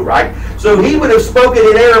Avinu, right? So he would have spoken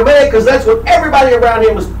in Aramaic because that's what everybody around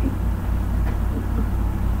him was.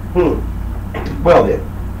 Well then.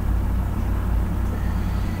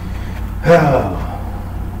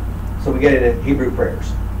 So we get into Hebrew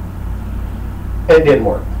prayers. And it didn't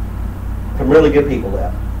work. Some really good people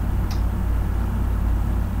left.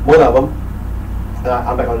 One of them,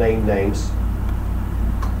 I'm not going to name names,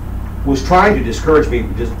 was trying to discourage me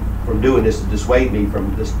just from doing this, to dissuade me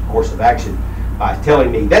from this course of action by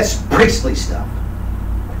telling me, that's priestly stuff.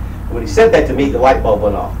 And when he said that to me, the light bulb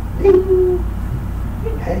went off. Ding.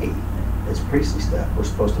 Hey, it's priestly stuff. We're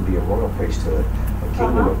supposed to be a royal priesthood, a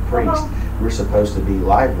kingdom of priests. We're supposed to be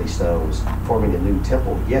lively stones forming a new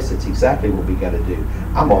temple. Yes, it's exactly what we got to do.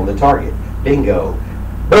 I'm on the target. Bingo.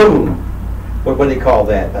 Boom. What do they call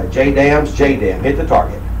that? J-dams? J-dam. Hit the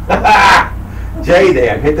target.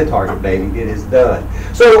 J-dam. Hit the target, baby. It is done.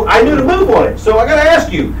 So I knew to move on it. So I got to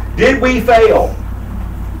ask you, did we fail?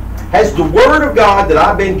 Has the word of God that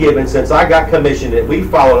I've been given since I got commissioned, that we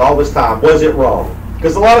followed all this time, was it wrong?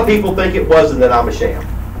 Because a lot of people think it was and that I'm a sham.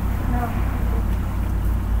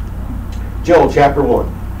 Joel chapter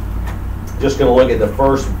 1. Just going to look at the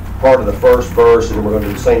first part of the first verse, and then we're going to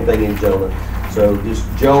do the same thing in Jonah. So just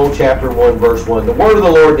Joel chapter 1, verse 1. The word of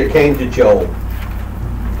the Lord that came to Joel.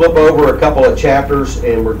 Flip over a couple of chapters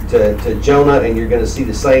and we're to Jonah, and you're going to see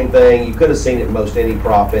the same thing. You could have seen it in most any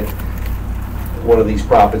prophet, one of these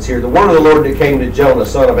prophets here. The word of the Lord that came to Jonah,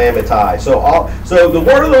 son of Amittai. So the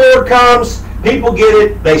word of the Lord comes People get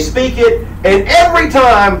it, they speak it, and every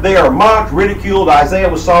time they are mocked, ridiculed. Isaiah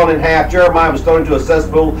was sawn in half. Jeremiah was thrown into a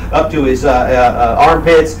cesspool up to his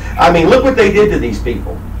armpits. I mean, look what they did to these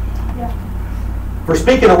people for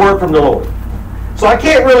speaking a word from the Lord. So I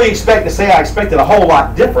can't really expect to say I expected a whole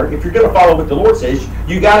lot different. If you're going to follow what the Lord says,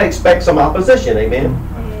 you got to expect some opposition. Amen?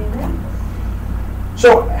 Amen.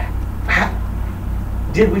 So,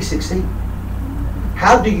 did we succeed?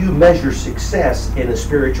 How do you measure success in a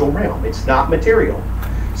spiritual realm? It's not material.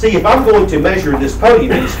 See, if I'm going to measure this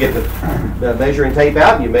podium, you just get the measuring tape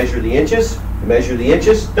out and you measure the inches. You measure the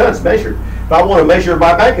inches, done, it's measured. If I want to measure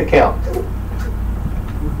my bank account,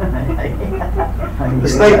 the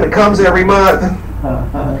statement comes every month.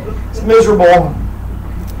 It's miserable.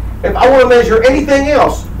 If I want to measure anything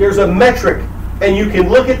else, there's a metric, and you can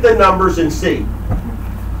look at the numbers and see.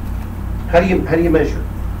 How do you measure?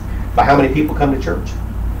 By how many people come to church.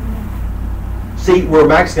 See, where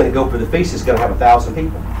Mac's going to go for the feast is going to have 1,000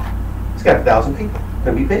 people. It's got 1,000 people. It's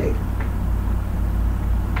going to be big.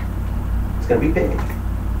 It's going to be big.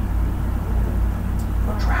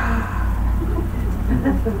 Try.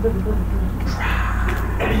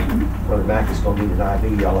 Brother Mac is going to need an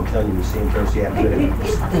IV, y'all. I'm telling you see him first, you have to do it.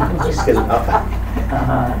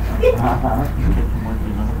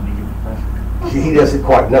 He doesn't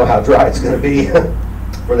quite know how dry it's going to be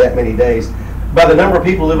for that many days. By the number of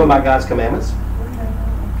people living by God's commandments.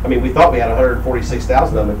 I mean, we thought we had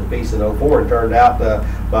 146,000 of them at the feast in 04, and turned out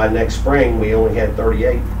by next spring we only had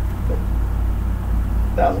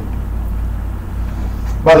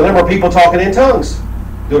 38,000. By the number of people talking in tongues.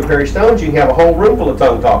 Go to Perry Stones, you can have a whole room full of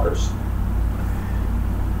tongue talkers.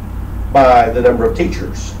 By the number of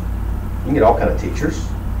teachers. You can get all kinds of teachers.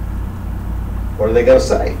 What are they going to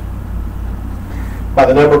say? By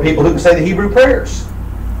the number of people who can say the Hebrew prayers.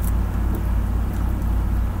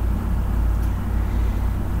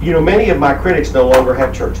 You know, many of my critics no longer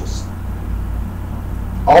have churches.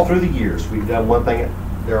 All through the years, we've done one thing,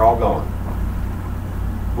 they're all gone.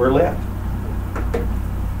 We're left.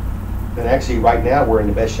 And actually, right now, we're in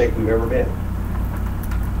the best shape we've ever been.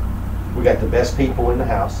 We got the best people in the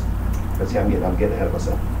house. Let's see, I'm getting ahead of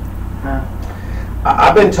myself.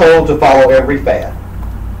 I've been told to follow every fad.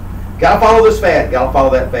 Got to follow this fad, got to follow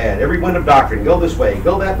that fad. Every wind of doctrine, go this way,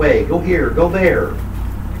 go that way, go here, go there.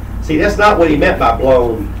 See, that's not what he meant by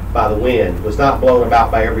blown by the wind. It was not blown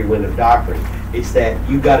about by every wind of doctrine. It's that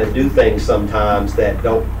you got to do things sometimes that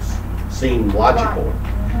don't seem logical,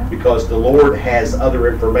 because the Lord has other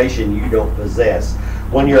information you don't possess.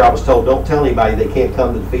 One year I was told, don't tell anybody they can't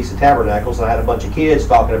come to the Feast of Tabernacles. I had a bunch of kids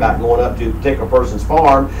talking about going up to a particular person's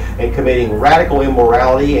farm and committing radical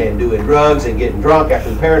immorality and doing drugs and getting drunk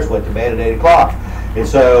after the parents went to bed at 8 o'clock. And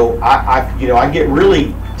so I get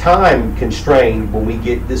really time constrained when we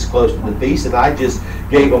get this close to the feast, and I just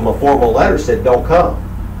gave them a formal letter, said don't come.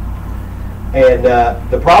 And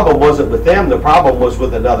the problem wasn't with them, the problem was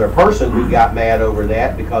with another person who got mad over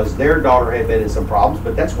that because their daughter had been in some problems.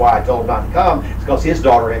 But that's why I told him not to come. It's because his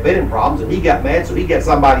daughter had been in problems, and he got mad, so he got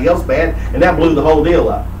somebody else mad, and that blew the whole deal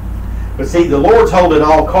up. But see, the Lord's holding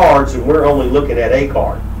all cards, and we're only looking at a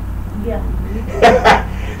card. Yeah.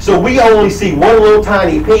 So we only see one little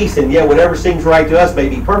tiny piece, and yeah, whatever seems right to us may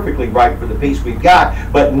be perfectly right for the piece we've got,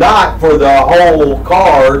 but not for the whole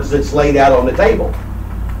cards that's laid out on the table.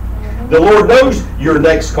 The Lord knows your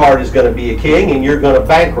next card is going to be a king, and you're going to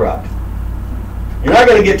bankrupt. You're not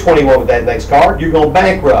going to get 21 with that next card. You're going to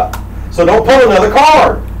bankrupt. So don't pull another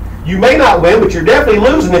card. You may not win, but you're definitely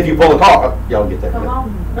losing if you pull a card. Oh, y'all get that. Come on.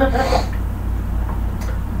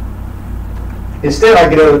 Instead, I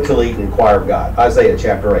get under the tallit and inquire of God. Isaiah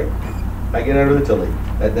chapter 8. I get under the tallit.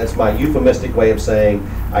 That's my euphemistic way of saying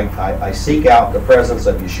I seek out the presence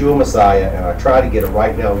of Yeshua Messiah, and I try to get a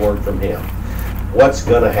right now word from Him. What's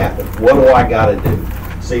going to happen? What do I got to do?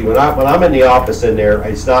 See, when I'm in the office in there,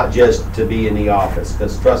 it's not just to be in the office,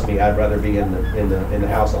 because trust me, I'd rather be in the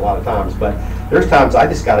house a lot of times. But there's times I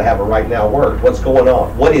just got to have a right now word. What's going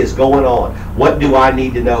on? What is going on? What do I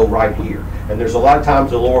need to know right here? And there's a lot of times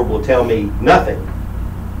the Lord will tell me nothing.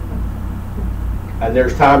 And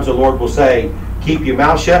there's times the Lord will say, keep your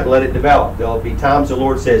mouth shut and let it develop. There'll be times the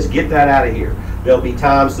Lord says, get that out of here. There'll be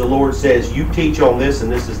times the Lord says, you teach on this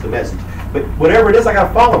and this is the message. But whatever it is, I got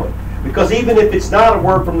to follow it. Because even if it's not a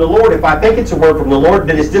word from the Lord, if I think it's a word from the Lord,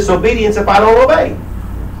 then it's disobedience if I don't obey.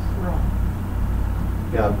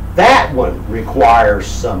 Now, that one requires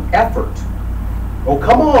some effort. Oh,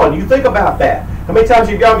 come on, you think about that. How many times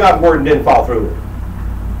have y'all gotten word and didn't fall through it?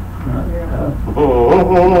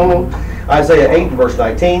 Isaiah 8 and verse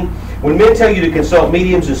 19. When men tell you to consult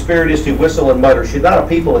mediums and spiritists who whistle and mutter, should not a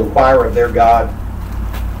people inquire of their God?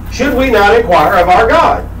 Should we not inquire of our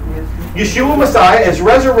God? Yeshua Messiah is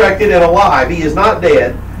resurrected and alive. He is not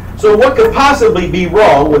dead. So what could possibly be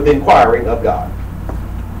wrong with inquiring of God?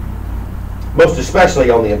 Most especially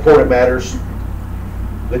on the important matters.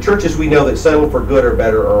 The churches we know that settle for good or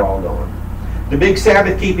better are all gone. The big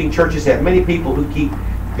Sabbath-keeping churches have many people who keep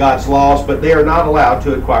God's laws, but they are not allowed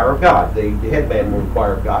to inquire of God. The headman will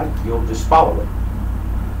inquire of God. You'll just follow it.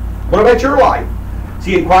 What about your life? Is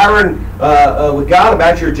he inquiring with God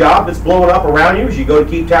about your job that's blowing up around you as you go to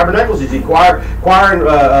keep tabernacles? Is he inquiring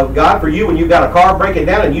of God for you when you've got a car breaking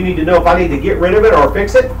down and you need to know if I need to get rid of it or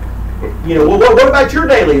fix it? You know, well, what about your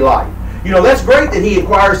daily life? You know, that's great that he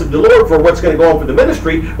inquires of the Lord for what's going to go on for the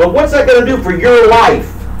ministry, but what's that going to do for your life?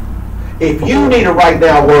 If you need a right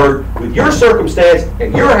now word with your circumstance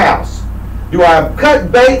at your house, do I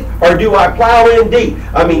cut bait or do I plow in deep?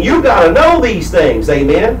 I mean, you got to know these things,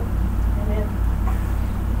 amen? Amen.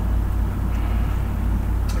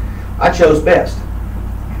 I chose best.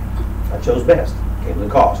 I chose best. Came with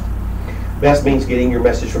a cost. Best means getting your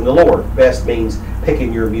message from the Lord. Best means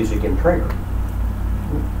picking your music in prayer.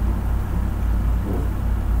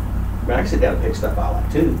 I mean, I can sit down and pick stuff I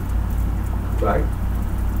like too, right?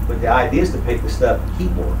 But the idea is to pick the stuff He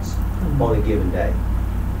wants on a given day.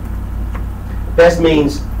 Best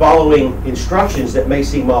means following instructions that may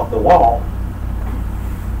seem off the wall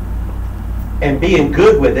and being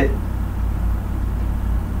good with it,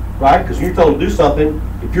 right? Because when you're told to do something,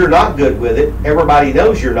 if you're not good with it, everybody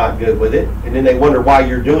knows you're not good with it, and then they wonder why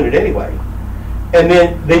you're doing it anyway. And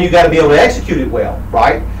then you got to be able to execute it well,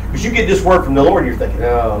 right? Because you get this word from the Lord, and you're thinking,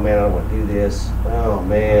 oh man, I don't want to do this. Oh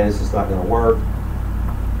man, this is not going to work.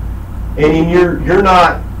 And you're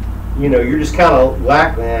not, you know, you're just kind of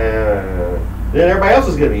like, then everybody else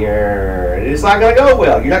is going to be, and it's not going to go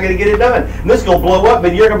well. You're not going to get it done. And this is going to blow up,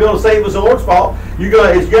 and you're going to be able to say it was the Lord's fault. You're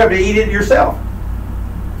going to have to eat it yourself.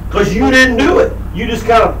 Because you didn't do it. You just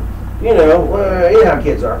kind of, you know how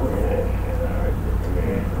kids are.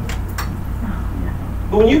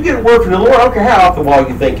 But when you get a word from the Lord, I don't care how off the wall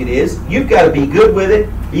you think it is, you've got to be good with it,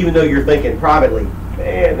 even though you're thinking privately,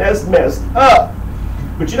 man, that's messed up.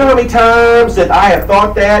 But you know how many times that I have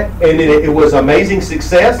thought that, and it was amazing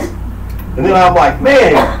success? And then I'm like,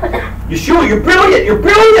 man, Yeshua, you're brilliant,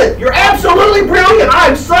 you're absolutely brilliant.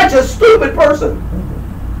 I'm such a stupid person.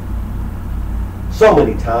 So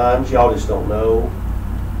many times, y'all just don't know.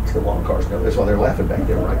 The lawn cars know. That's why they're laughing back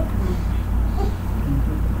there, right?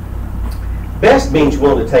 Best means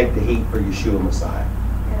willing to take the heat for Yeshua Messiah.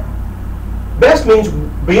 Best means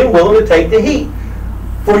being willing to take the heat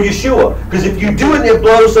for Yeshua. Because if you do it and it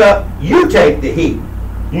blows up, you take the heat.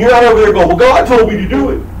 You're not over there going, well, God told me to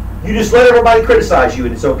do it. You just let everybody criticize you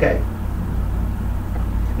and it's okay.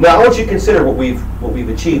 Now, I want you to consider what we've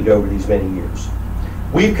achieved over these many years.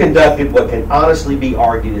 We've conducted what can honestly be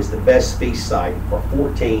argued as the best feast site for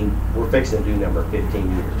 14, we're fixing to do number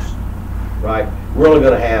 15 years. Right? We're only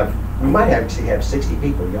going to have, we might actually have 60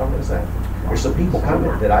 people. Y'all know that? There's some people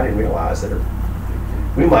coming that I didn't realize that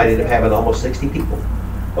we might end up having almost 60 people.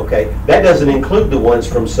 Okay? That doesn't include the ones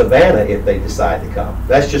from Savannah if they decide to come.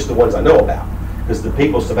 That's just the ones I know about. Because the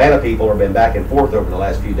Savannah people have been back and forth over the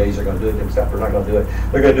last few days. They're going to do it themselves. They're not going to do it.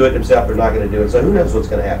 They're going to do it themselves. They're not going to do it. So who knows what's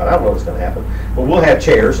going to happen? I don't know what's going to happen. But we'll have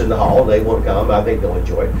chairs in the hall. They want to come. I think they'll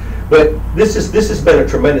enjoy it. But this has been a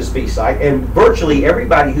tremendous feast site, and virtually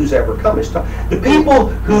everybody who's ever come has talked. The people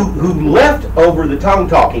who left over the tongue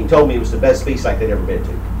talking told me it was the best feast site they'd ever been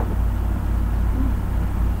to.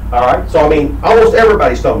 All right. So I mean, almost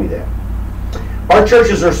everybody's told me that. Our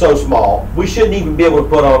churches are so small, we shouldn't even be able to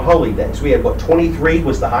put on holy days. We had, 23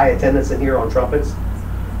 was the high attendance in here on trumpets?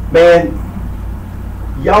 Man,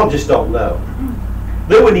 y'all just don't know.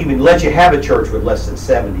 They wouldn't even let you have a church with less than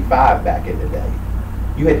 75 back in the day.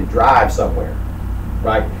 You had to drive somewhere,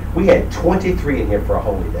 right? We had 23 in here for a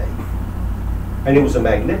holy day. And it was a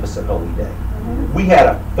magnificent holy day. We had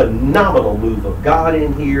a phenomenal move of God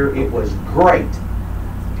in here. It was great.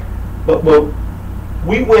 But when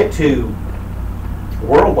we went to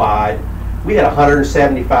worldwide, we had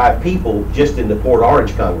 175 people just in the Port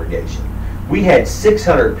Orange congregation. We had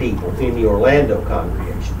 600 people in the Orlando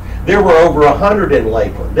congregation. There were over 100 in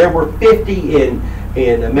Lakeland. There were 50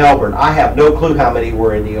 in Melbourne. I have no clue how many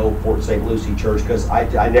were in the old Port St. Lucie church because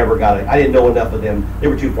I never got it. I didn't know enough of them. They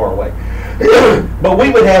were too far away. But we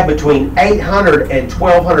would have between 800 and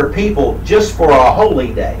 1,200 people just for a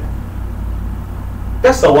holy day.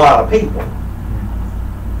 That's a lot of people.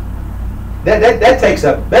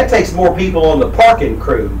 That takes more people on the parking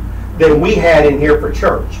crew than we had in here for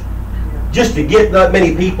church. Just to get that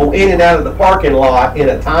many people in and out of the parking lot in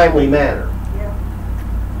a timely manner.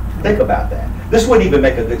 Yeah. Think about that. This wouldn't even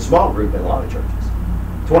make a good small group in a lot of churches.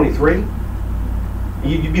 23?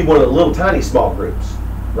 You'd be one of the little tiny small groups,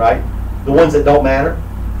 right? The ones that don't matter.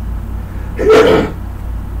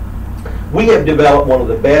 We have developed one of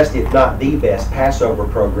the best, if not the best, Passover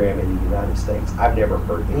program in the United States. I've never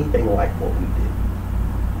heard anything like what we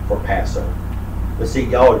do for Passover. But see,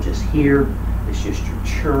 y'all are just here. It's just your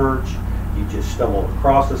church. You just stumbled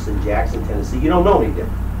across us in Jackson, Tennessee. You don't know any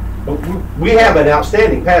different. But we have an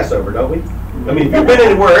outstanding Passover, don't we? I mean, if you've been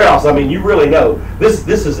anywhere else, I mean, you really know this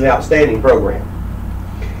is an outstanding program.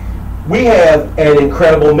 We have an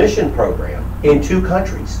incredible mission program in 2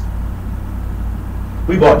 countries.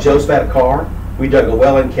 We bought Josephat a car. We dug a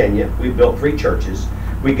well in Kenya. We built 3 churches.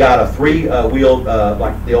 We got a 3-wheeled,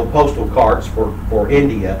 like the old postal carts for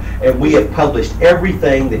India. And we have published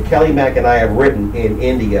everything that Kelly Mack and I have written in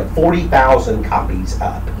India, 40,000 copies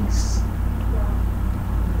a piece.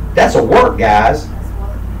 That's a work, guys.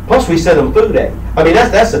 Plus we send them food aid. I mean,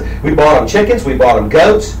 we bought them chickens, we bought them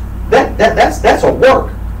goats. That's a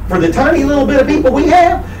work. For the tiny little bit of people we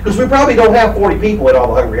have, because we probably don't have 40 people in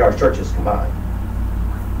all the Hungry Hearts churches combined.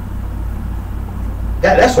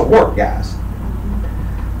 That's a work, guys.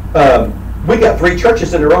 We got 3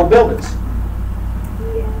 churches in their own buildings.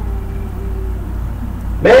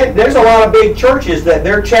 Man, there's a lot of big churches that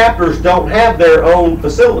their chapters don't have their own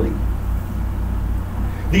facility.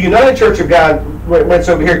 The United Church of God went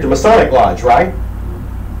over here to Masonic Lodge, right?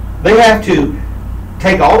 They have to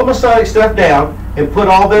take all the Masonic stuff down and put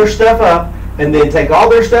all their stuff up, and then take all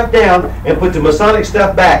their stuff down and put the Masonic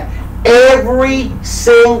stuff back. Every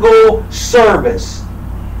single service.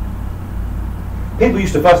 People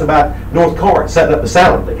used to fuss about North Corinth setting up the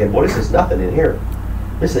sound, thinking, boy, this is nothing in here.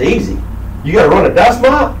 This is easy. You got to run a dust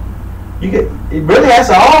mop? It really has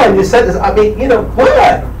to all, and you set this, I mean, you know,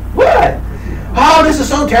 what? Oh, this is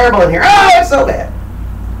so terrible in here. Oh, it's so bad.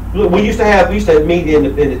 We used to meet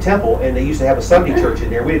in the temple, and they used to have a Sunday church in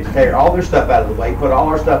there. We had to tear all their stuff out of the way, put all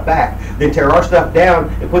our stuff back, then tear our stuff down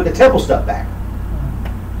and put the temple stuff back.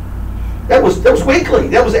 That was weekly.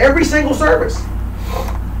 That was every single service.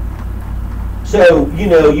 So, you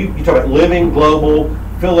know, you talk about Living, Global,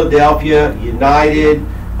 Philadelphia, United,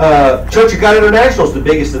 Church of God International is the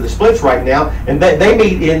biggest of the splits right now, and they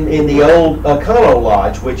meet in the old Kano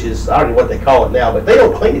Lodge, which is, I don't know what they call it now, but they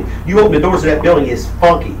don't clean it. You open the doors of that building, it's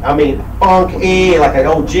funky. I mean, funky, like an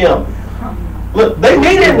old gym. Look, they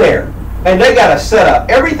meet in there, and they got to set up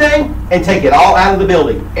everything and take it all out of the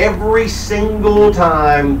building every single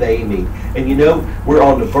time they meet. And you know, we're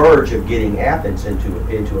on the verge of getting Athens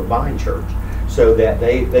into a Vine church, so that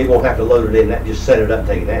they won't have to load it in, just set it up and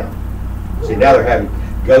take it down. See, now they're having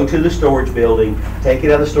go to the storage building, take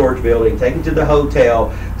it out of the storage building, take it to the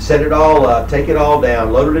hotel, set it all up, take it all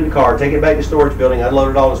down, load it in the car, take it back to the storage building,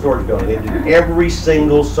 unload it all in the storage building. They do every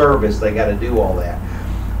single service, they got to do all that.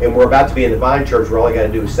 And we're about to be in the Vine Church where all they got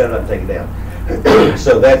to do is set it up and take it down.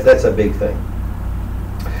 So that's a big thing.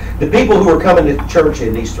 The people who are coming to church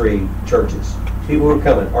in these 3 churches, people who are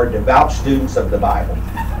coming, are devout students of the Bible.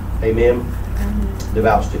 Amen?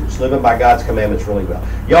 Devout students, living by God's commandments really well.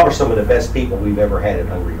 Y'all are some of the best people we've ever had at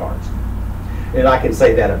Hungry Hearts. And I can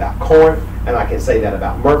say that about Corinth, and I can say that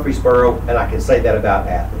about Murfreesboro, and I can say that about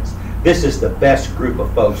Athens. This is the best group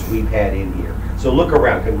of folks we've had in here. So look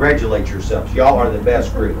around, congratulate yourselves. Y'all are the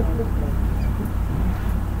best group.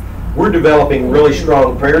 We're developing really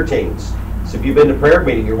strong prayer teams. So if you've been to prayer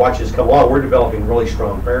meeting, you're watching us come along, we're developing really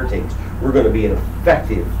strong prayer teams. We're going to be an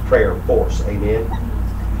effective prayer force. Amen.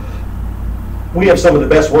 We have some of the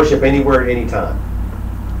best worship anywhere at any time.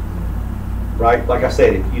 Right? Like I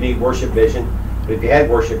said, if you need worship vision, but if you had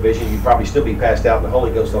worship vision, you'd probably still be passed out in the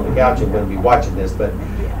Holy Ghost on the couch and going to be watching this. But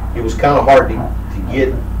it was kind of hard to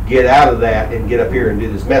get out of that and get up here and do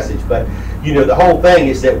this message. But, you know, the whole thing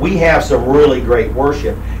is that we have some really great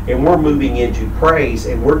worship, and we're moving into praise,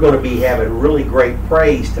 and we're going to be having really great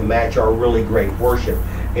praise to match our really great worship.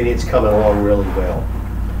 And it's coming along really well.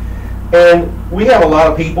 And we have a lot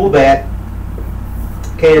of people that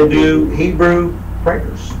can do Hebrew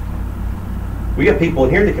prayers. We have people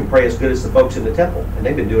in here that can pray as good as the folks in the temple, and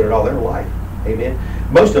they've been doing it all their life. Amen.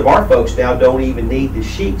 Most of our folks now don't even need the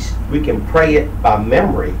sheets. We can pray it by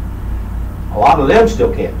memory. A lot of them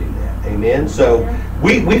still can't do that. Amen. So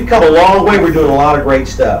we've come a long way. We're doing a lot of great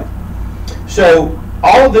stuff. So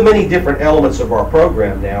all of the many different elements of our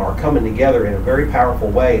program now are coming together in a very powerful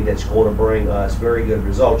way that's going to bring us very good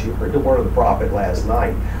results. You heard the word of the prophet last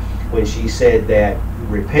night when she said that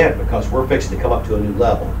repent because we're fixing to come up to a new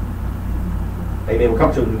level. Amen. We're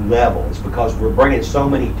coming to a new level. It's because we're bringing so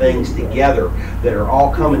many things together that are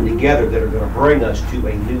all coming together that are going to bring us to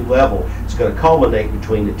a new level. It's going to culminate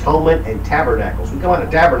between atonement and tabernacles. We come out of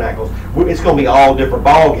tabernacles, it's going to be all different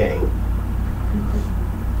ball game.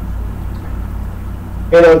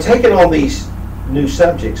 And on taking on these new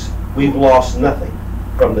subjects, we've lost nothing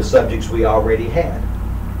from the subjects we already had.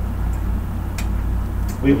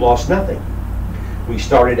 We've lost nothing. We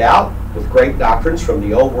started out with great doctrines from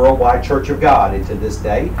the old worldwide Church of God, and to this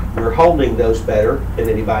day, we're holding those better than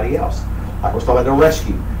anybody else. Like I was talking about the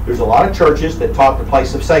rescue. There's a lot of churches that taught the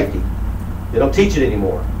place of safety. They don't teach it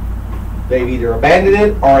anymore. They've either abandoned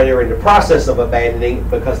it or they're in the process of abandoning it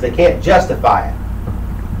because they can't justify it.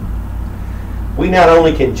 We not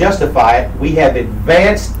only can justify it, we have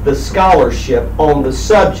advanced the scholarship on the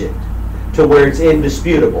subject to where it's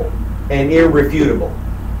indisputable and irrefutable.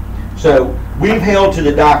 So we've held to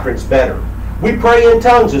the doctrines better. We pray in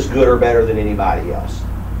tongues as good or better than anybody else.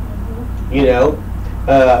 You know,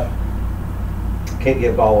 can't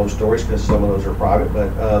give all those stories because some of those are private, but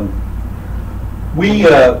we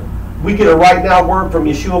get a right now word from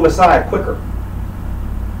Yeshua Messiah quicker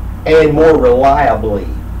and more reliably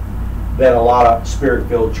than a lot of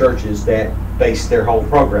spirit-filled churches that base their whole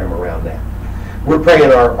program around that. We're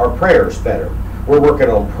praying our prayers better. We're working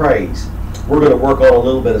on praise. We're going to work on a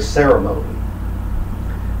little bit of ceremony.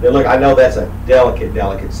 Now look, I know that's a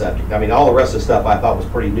delicate subject. I mean, all the rest of the stuff I thought was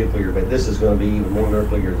pretty nuclear, but this is going to be even more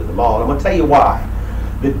nuclear than them all. And I'm going to tell you why.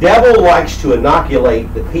 The devil likes to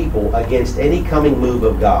inoculate the people against any coming move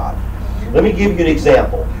of God. Let me give you an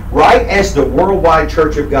example. Right as the worldwide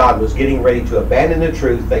Church of God was getting ready to abandon the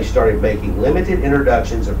truth, they started making limited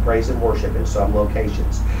introductions of praise and worship in some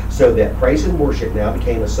locations, so that praise and worship now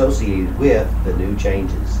became associated with the new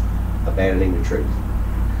changes, abandoning the truth.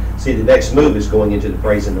 See, the next move is going into the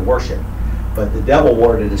praise and the worship, but the devil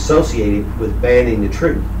wanted to associate it with abandoning the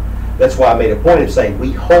truth. That's why I made a point of saying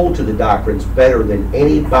we hold to the doctrines better than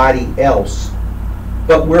anybody else,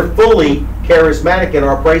 but we're fully charismatic in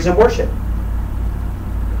our praise and worship.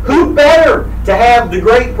 Who better to have the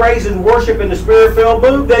great praise and worship in the Spirit-filled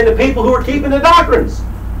move than the people who are keeping the doctrines?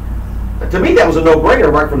 To me, that was a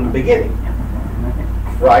no-brainer right from the beginning.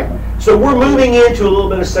 Right? So we're moving into a little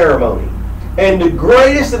bit of ceremony. And the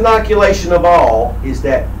greatest inoculation of all is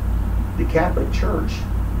that the Catholic Church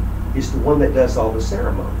is the one that does all the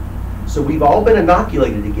ceremony. So we've all been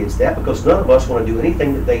inoculated against that because none of us want to do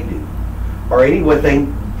anything that they do or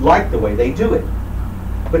anything like the way they do it.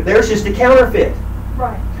 But there's just a counterfeit.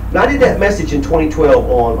 Right. Now, I did that message in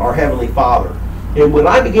 2012 on our Heavenly Father. And when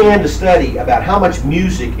I began to study about how much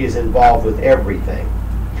music is involved with everything,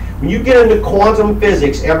 when you get into quantum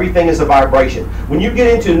physics, everything is a vibration. When you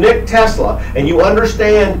get into Nikola Tesla and you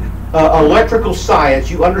understand electrical science,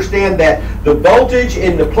 you understand that the voltage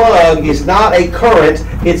in the plug is not a current,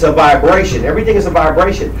 it's a vibration. Everything is a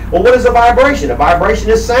vibration. Well, what is a vibration? A vibration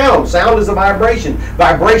is sound. Sound is a vibration.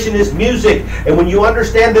 Vibration is music. And when you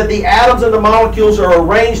understand that the atoms and the molecules are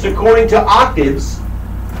arranged according to octaves,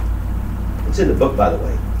 it's in the book, by the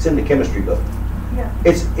way. It's in the chemistry book. Yeah.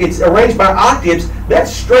 It's arranged by octaves.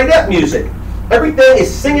 That's straight up music. Everything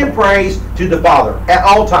is singing praise to the Father at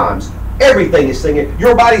all times. Everything is singing.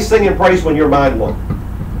 Your body's singing praise when your mind won't.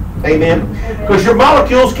 Amen? Because your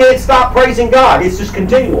molecules can't stop praising God. It's just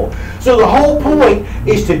continual. So the whole point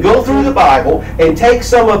is to go through the Bible and take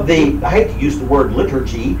some of the, I hate to use the word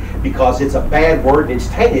liturgy because it's a bad word and it's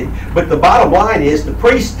tainted, but the bottom line is the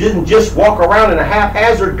priests didn't just walk around in a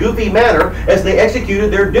haphazard, goofy manner as they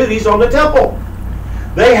executed their duties on the temple.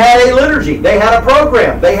 They had a liturgy. They had a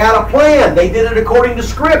program. They had a plan. They did it according to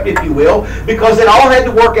script, if you will, because it all had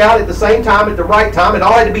to work out at the same time, at the right time. It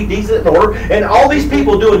all had to be decent and order. And all these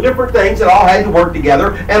people doing different things that all had to work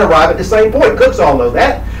together and arrive at the same point. Cooks all know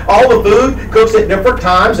that. All the food cooks at different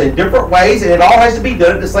times and different ways, and it all has to be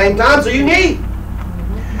done at the same time so you can eat.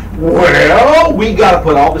 Well, we got to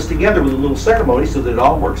put all this together with a little ceremony so that it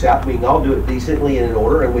all works out. We can all do it decently and in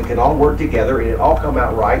order, and we can all work together and it all come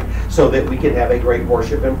out right so that we can have a great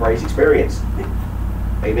worship and praise experience.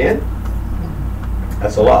 Amen?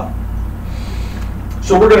 That's a lot.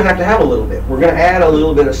 So we're going to have a little bit. We're going to add a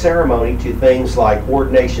little bit of ceremony to things like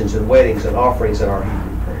ordinations and weddings and offerings and our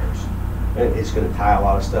Hebrew prayers. And it's going to tie a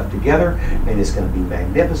lot of stuff together, and it's going to be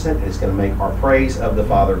magnificent, and it's going to make our praise of the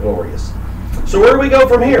Father glorious. So where do we go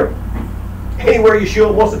from here? Anywhere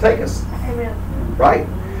Yeshua wants to take us. Amen. Right?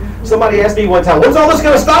 Somebody asked me one time, when's all this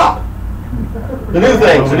going to stop? The new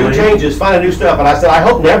things, the new changes, finding new stuff. And I said, I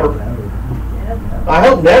hope never. I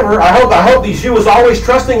hope never. I hope Yeshua is always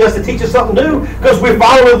trusting us to teach us something new because we're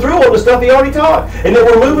following through on the stuff he already taught. And that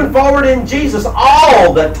we're moving forward in Jesus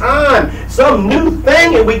all the time. Some new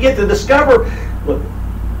thing, and we get to discover. Look,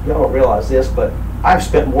 y'all don't realize this, but I've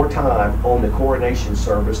spent more time on the coronation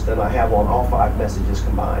service than I have on all 5 messages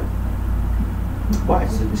combined. Why?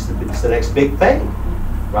 It's the next big thing,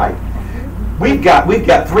 right? We've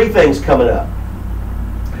got 3 things coming up.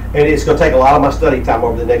 And it's going to take a lot of my study time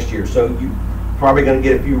over the next year. So you're probably going to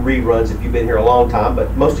get a few reruns if you've been here a long time,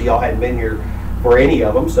 but most of y'all hadn't been here for any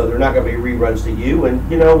of them, so they're not going to be reruns to you.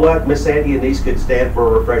 And you know what? Miss Sandy and these could stand for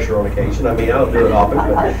a refresher on occasion. I mean, I don't do it often,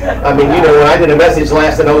 but I mean, you know, when I did a message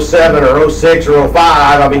last in 07 or 06 or 05,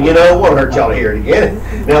 I mean, you know, it won't hurt y'all to hear it again.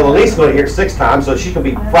 Now, the least going to hear it 6 times, so she can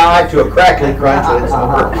be fried to a crackling crunch when it's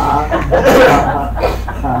over.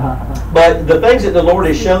 But the things that the Lord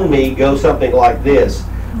has shown me go something like this.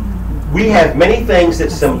 We have many things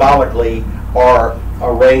that symbolically are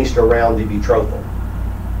arranged around the betrothal.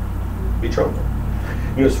 Betrothal.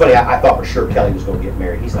 You know, it's funny, I thought for sure Kelly was going to get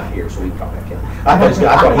married. He's not here, so we can talk about Kelly. I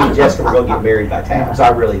thought he and Jessica were going to get married by tabs. I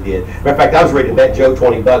really did. Matter of fact, I was ready to bet Joe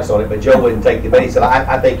 $20 on it, but Joe wouldn't take the bet. He said,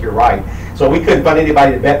 I think you're right. So we couldn't find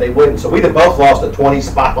anybody to bet they wouldn't. So we'd have both lost a 20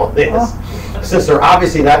 spot on this, since they're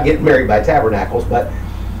obviously not getting married by tabernacles. But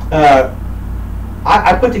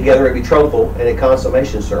I put together a betrothal and a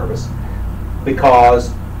consummation service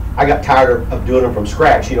because I got tired of doing them from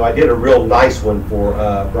scratch. You know, I did a real nice one for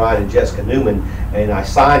Brian and Jessica Newman, and I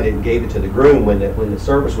signed it and gave it to the groom when the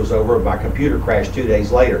service was over. My computer crashed 2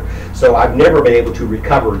 days later. So I've never been able to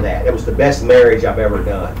recover that. It was the best marriage I've ever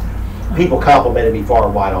done. People complimented me far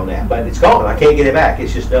and wide on that, but it's gone. I can't get it back.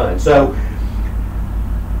 It's just done. So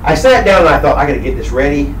I sat down and I thought, I got to get this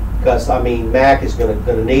ready because, I mean, Mac is going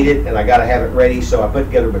to need it, and I got to have it ready. So I put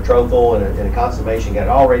together a betrothal and a consummation, got it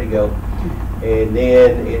all ready to go. And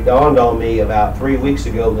then it dawned on me about 3 weeks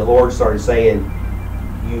ago, the Lord started saying,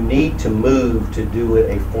 you need to move to do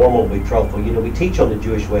it a formal betrothal. You know, we teach on the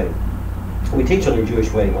Jewish wedding. We teach on the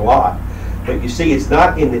Jewish wedding a lot. But you see, it's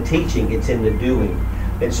not in the teaching, it's in the doing.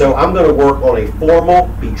 And so I'm going to work on a formal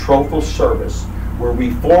betrothal service where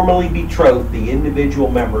we formally betroth the individual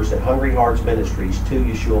members at Hungry Hearts Ministries to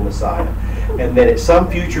Yeshua Messiah. And then at some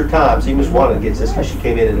future time, see, Miss Wanda gets this because she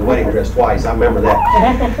came in a wedding dress twice. I remember that.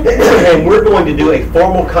 And we're going to do a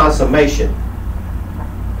formal consummation.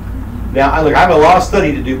 Now, look, I have a lot of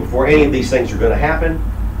study to do before any of these things are going to happen,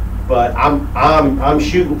 but I'm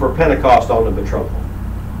shooting for Pentecost on the betrothal.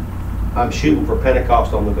 I'm shooting for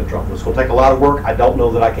Pentecost on the betrothal. It's going to take a lot of work. I don't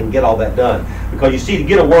know that I can get all that done. Because you see, to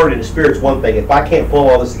get a word in the Spirit's one thing. If I can't pull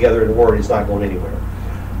all this together in the Word, it's not going anywhere.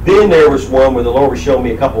 Then there was one where the Lord was showing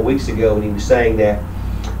me a couple of weeks ago, and He was saying that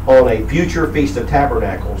on a future Feast of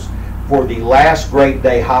Tabernacles, for the last great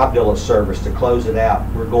day Havdalah service, to close it out,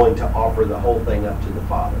 we're going to offer the whole thing up to the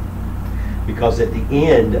Father. Because at the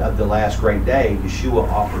end of the last great day, Yeshua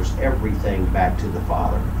offers everything back to the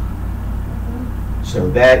Father. So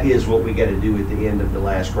that is what we got to do at the end of the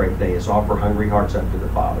last great day, is offer hungry hearts up to the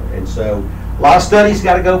Father. And so a lot of studies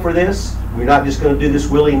got to go for this. We're not just going to do this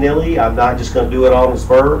willy-nilly. I'm not just going to do it on the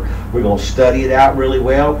spur. We're going to study it out really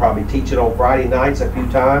well, probably teach it on Friday nights a few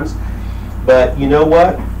times. But you know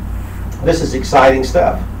what? This is exciting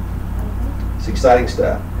stuff. It's exciting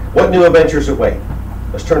stuff. What new adventures await?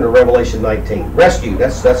 Let's turn to Revelation 19. Rescue,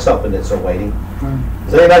 that's something that's awaiting.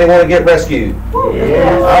 Does anybody want to get rescued?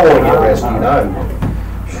 Yeah. I want to get rescued.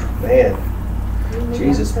 Man,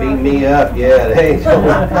 Jesus, beam me up. Yeah,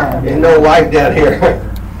 ain't no life down here.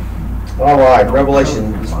 All right,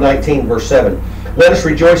 Revelation 19, verse 7. Let us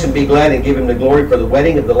rejoice and be glad and give Him the glory, for the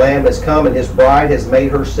wedding of the Lamb has come, and His bride has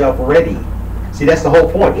made herself ready. See, that's the whole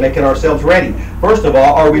point, making ourselves ready. First of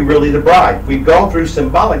all, are we really the bride? We've gone through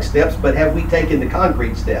symbolic steps, but have we taken the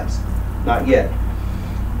concrete steps? Not yet.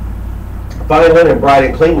 Fine linen, bright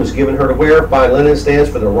and clean, was given her to wear. Fine linen stands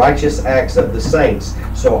for the righteous acts of the saints.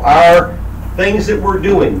 So our things that we're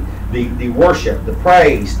doing, the worship, the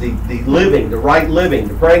praise, the living, the right living,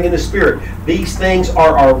 the praying in the Spirit, these things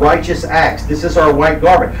are our righteous acts. This is our white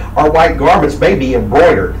garment. Our white garments may be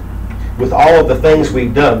embroidered with all of the things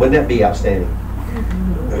we've done. Wouldn't that be outstanding?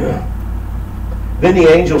 Then the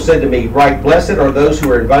angel said to me, "Right, blessed are those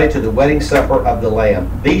who are invited to the wedding supper of the Lamb.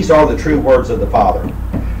 These are the true words of the Father."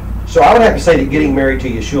 So I would have to say that getting married to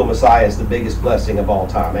Yeshua Messiah is the biggest blessing of all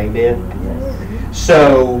time. Amen?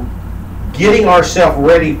 So getting ourselves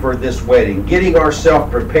ready for this wedding, getting ourselves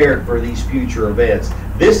prepared for these future events,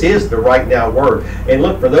 this is the right now word. And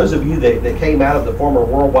look, for those of you that came out of the former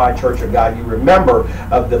Worldwide Church of God, you remember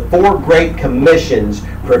of the 4 great commissions,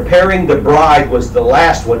 preparing the bride was the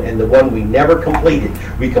last one, and the one we never completed.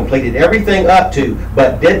 We completed everything up to,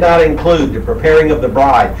 but did not include the preparing of the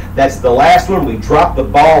bride. That's the last one. We dropped the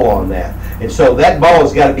ball on that. And so that ball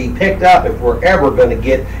has got to be picked up if we're ever going to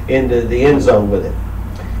get into the end zone with it.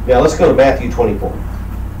 Now let's go to Matthew 24.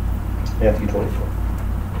 Matthew 24.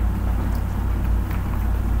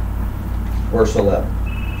 Verse 11.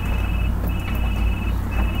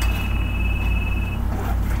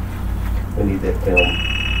 We need that film.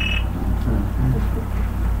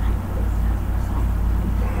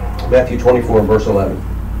 Matthew 24 and verse 11.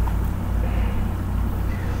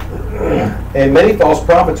 And many false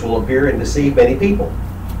prophets will appear and deceive many people.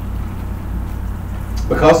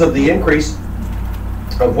 Because of the increase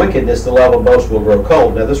of wickedness, the love of most will grow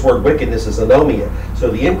cold. Now this word wickedness is anomia. So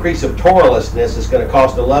the increase of Torahlessness is going to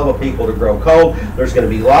cause the love of people to grow cold. There's going to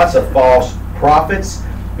be lots of false prophets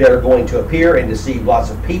that are going to appear and deceive lots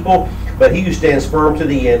of people. But he who stands firm to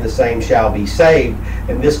the end, the same shall be saved.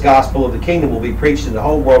 And this gospel of the kingdom will be preached in the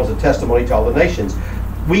whole world as a testimony to all the nations.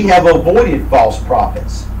 We have avoided false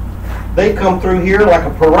prophets. They come through here like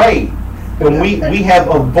a parade. And we have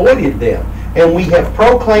avoided them. And we have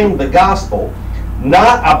proclaimed the gospel,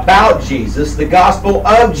 not about Jesus, the gospel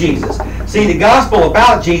of Jesus. See, the gospel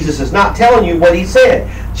about Jesus is not telling you what he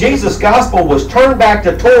said. Jesus' gospel was turn back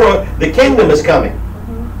to Torah, the kingdom is coming.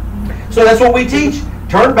 So that's what we teach.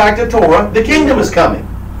 Turn back to Torah, the kingdom is coming.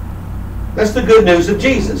 That's the good news of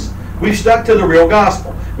Jesus. We've stuck to the real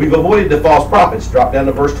gospel. We've avoided the false prophets. Drop down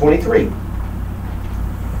to verse 23.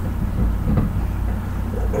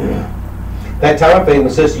 That time if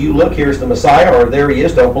anyone says to you, look, here's the Messiah, or there he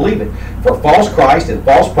is, don't believe it. For false Christ and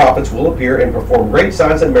false prophets will appear and perform great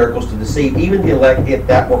signs and miracles to deceive even the elect, if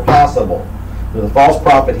that were possible. Now, the false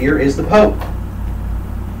prophet here is the Pope.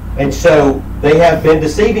 And so they have been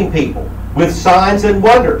deceiving people with signs and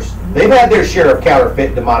wonders. They've had their share of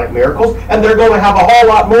counterfeit demonic miracles, and they're going to have a whole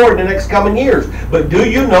lot more in the next coming years. But do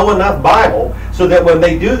you know enough Bible so that when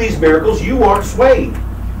they do these miracles, you aren't swayed?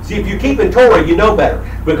 See, if you keep in Torah, you know better.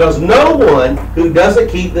 Because no one who doesn't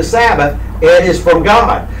keep the Sabbath, it is from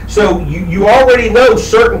God. So you already know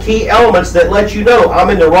certain key elements that let you know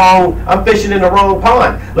I'm fishing in the wrong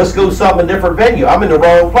pond. Let's go to some different venue. I'm in the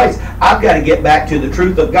wrong place. I've got to get back to the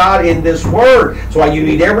truth of God in this Word. That's why you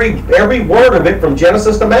need every word of it from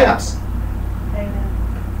Genesis to Maps. Amen.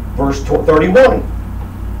 Verse 31.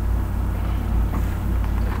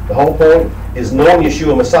 The whole point is knowing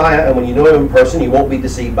Yeshua Messiah, and when you know him in person, you won't be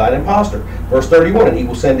deceived by an impostor. Verse 31, and he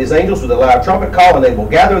will send his angels with a loud trumpet call, and they will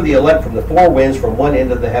gather the elect from the four winds, from one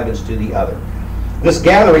end of the heavens to the other. This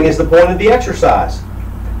gathering is the point of the exercise.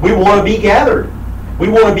 We want to be gathered. We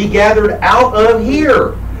want to be gathered out of here.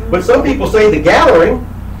 But some people say the gathering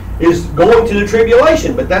is going to the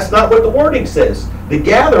tribulation, but that's not what the wording says. The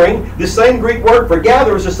gathering, the same Greek word for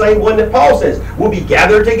gather is the same one that Paul says. We'll be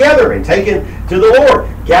gathered together and taken to the Lord.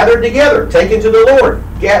 Gathered together, taken to the Lord.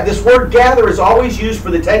 This word gather is always used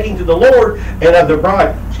for the taking to the Lord and of the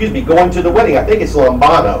bride, going to the wedding. I think it's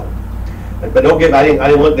lambano. But don't get, I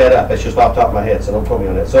didn't look that up. That's just off the top of my head, so don't quote me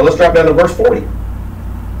on that. So let's drop down to verse 40.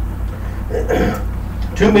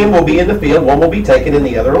 2 men will be in the field, one will be taken and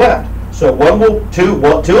the other left. So two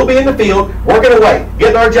will be in the field, working away,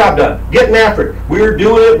 getting our job done, getting after it. We're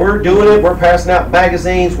doing it, we're passing out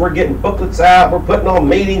magazines, we're getting booklets out, we're putting on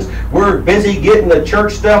meetings, we're busy getting the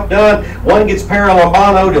church stuff done. One gets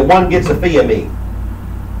paralambanoed and one gets a fiame.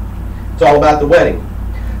 It's all about the wedding.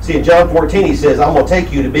 See, in John 14 he says, I'm going to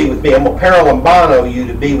take you to be with me. I'm going to paralambano you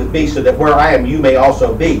to be with me so that where I am you may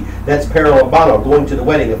also be. That's paralambano, going to the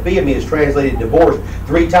wedding. A fiame is translated divorce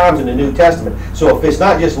 3 times in the New Testament. So if it's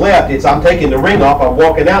not just left, it's I'm taking the ring off, I'm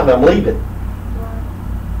walking out, and I'm leaving.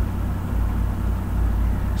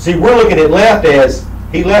 See, we're looking at left as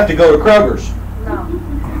he left to go to Kroger's. No.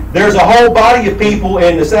 There's a whole body of people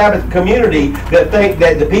in the Sabbath community that think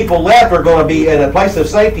that the people left are going to be in a place of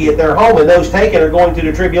safety at their home, and those taken are going to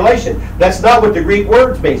the tribulation. That's not what the Greek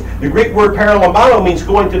word means. The Greek word paralambano means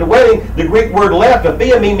going to the wedding. The Greek word left,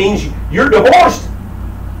 aphiami, means you're divorced.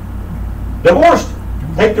 Divorced.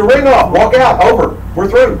 Take the ring off. Walk out. Over. We're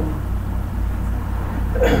through.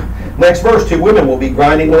 Next verse, 2 women will be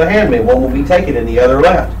grinding with a handmaid. One will be taken and the other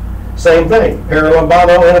left. Same thing.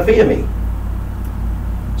 Paralambano and aphiami.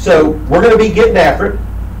 So we're going to be getting after it.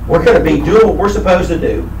 We're going to be doing what we're supposed to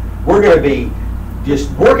do. We're going to be just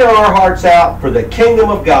working our hearts out for the kingdom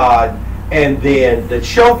of God, and then the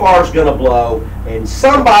shofar's going to blow, and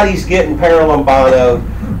somebody's getting paralambanoed,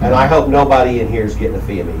 and I hope nobody in here is getting a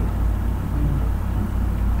fiame.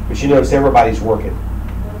 But you notice everybody's working.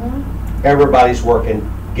 Everybody's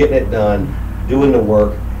working, getting it done, doing the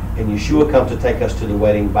work, and Yeshua comes to take us to the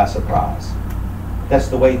wedding by surprise. That's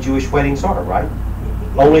the way Jewish weddings are, right?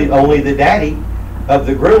 Only the daddy of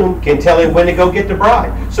the groom can tell him when to go get the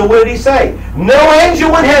bride. So what did he say? No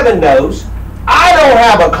angel in heaven knows. I don't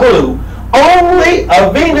have a clue. Only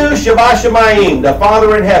Avinu Shabbat the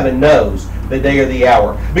Father in heaven, knows the day or the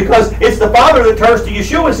hour. Because it's the Father that turns to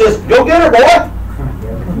Yeshua and says, go get her,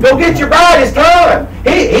 boy. Go get your bride. It's time.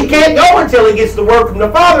 He can't go until he gets the word from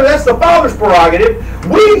the Father. That's the Father's prerogative.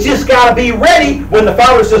 We just got to be ready when the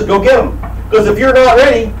Father says, go get them. Because if you're not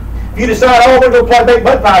ready, if you decide, oh, we're going to make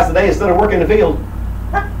mud pies today instead of working the field,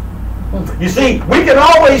 You see, we can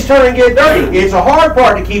always turn and get dirty. It's a hard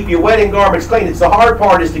part to keep your wedding garments clean. It's the hard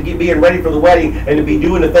part is to get being ready for the wedding and to be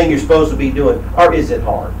doing the thing you're supposed to be doing. Or is it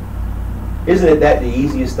hard? Isn't it that the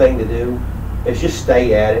easiest thing to do? It's just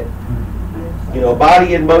stay at it. You know,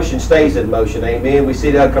 body in motion stays in motion. Amen. We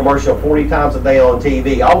see that commercial 40 times a day on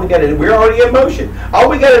TV. All we got to do, we're already in motion. All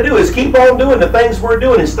we got to do is keep on doing the things we're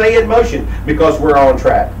doing and stay in motion because we're on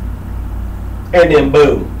track. And then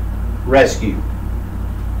boom, rescue.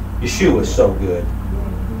 Yeshua's so good.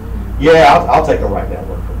 Yeah, I'll take a right now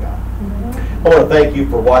word for God. I want to thank you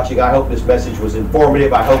for watching. I hope this message was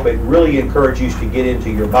informative. I hope it really encouraged you to get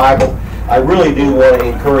into your Bible. I really do want to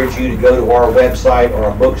encourage you to go to our website or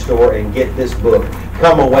our bookstore and get this book,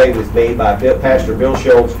 Come Away With Me by Pastor Bill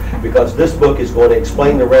Shults, because this book is going to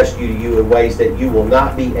explain the rescue to you in ways that you will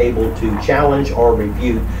not be able to challenge or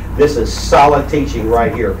refute. This is solid teaching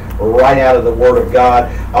right here, right out of the Word of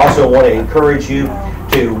God. I also want to encourage you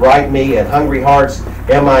to write me at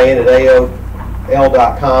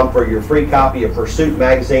hungryhearts@minaaol.com for your free copy of Pursuit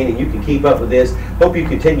magazine, and you can keep up with this. Hope you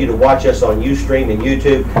continue to watch us on Ustream and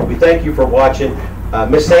YouTube. We thank you for watching.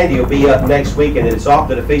 Miss Sandy will be up next week, and it's off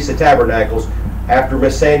to the Feast of Tabernacles. After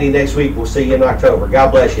Miss Sandy next week, we'll see you in October.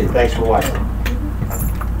 God bless you, and thanks for watching.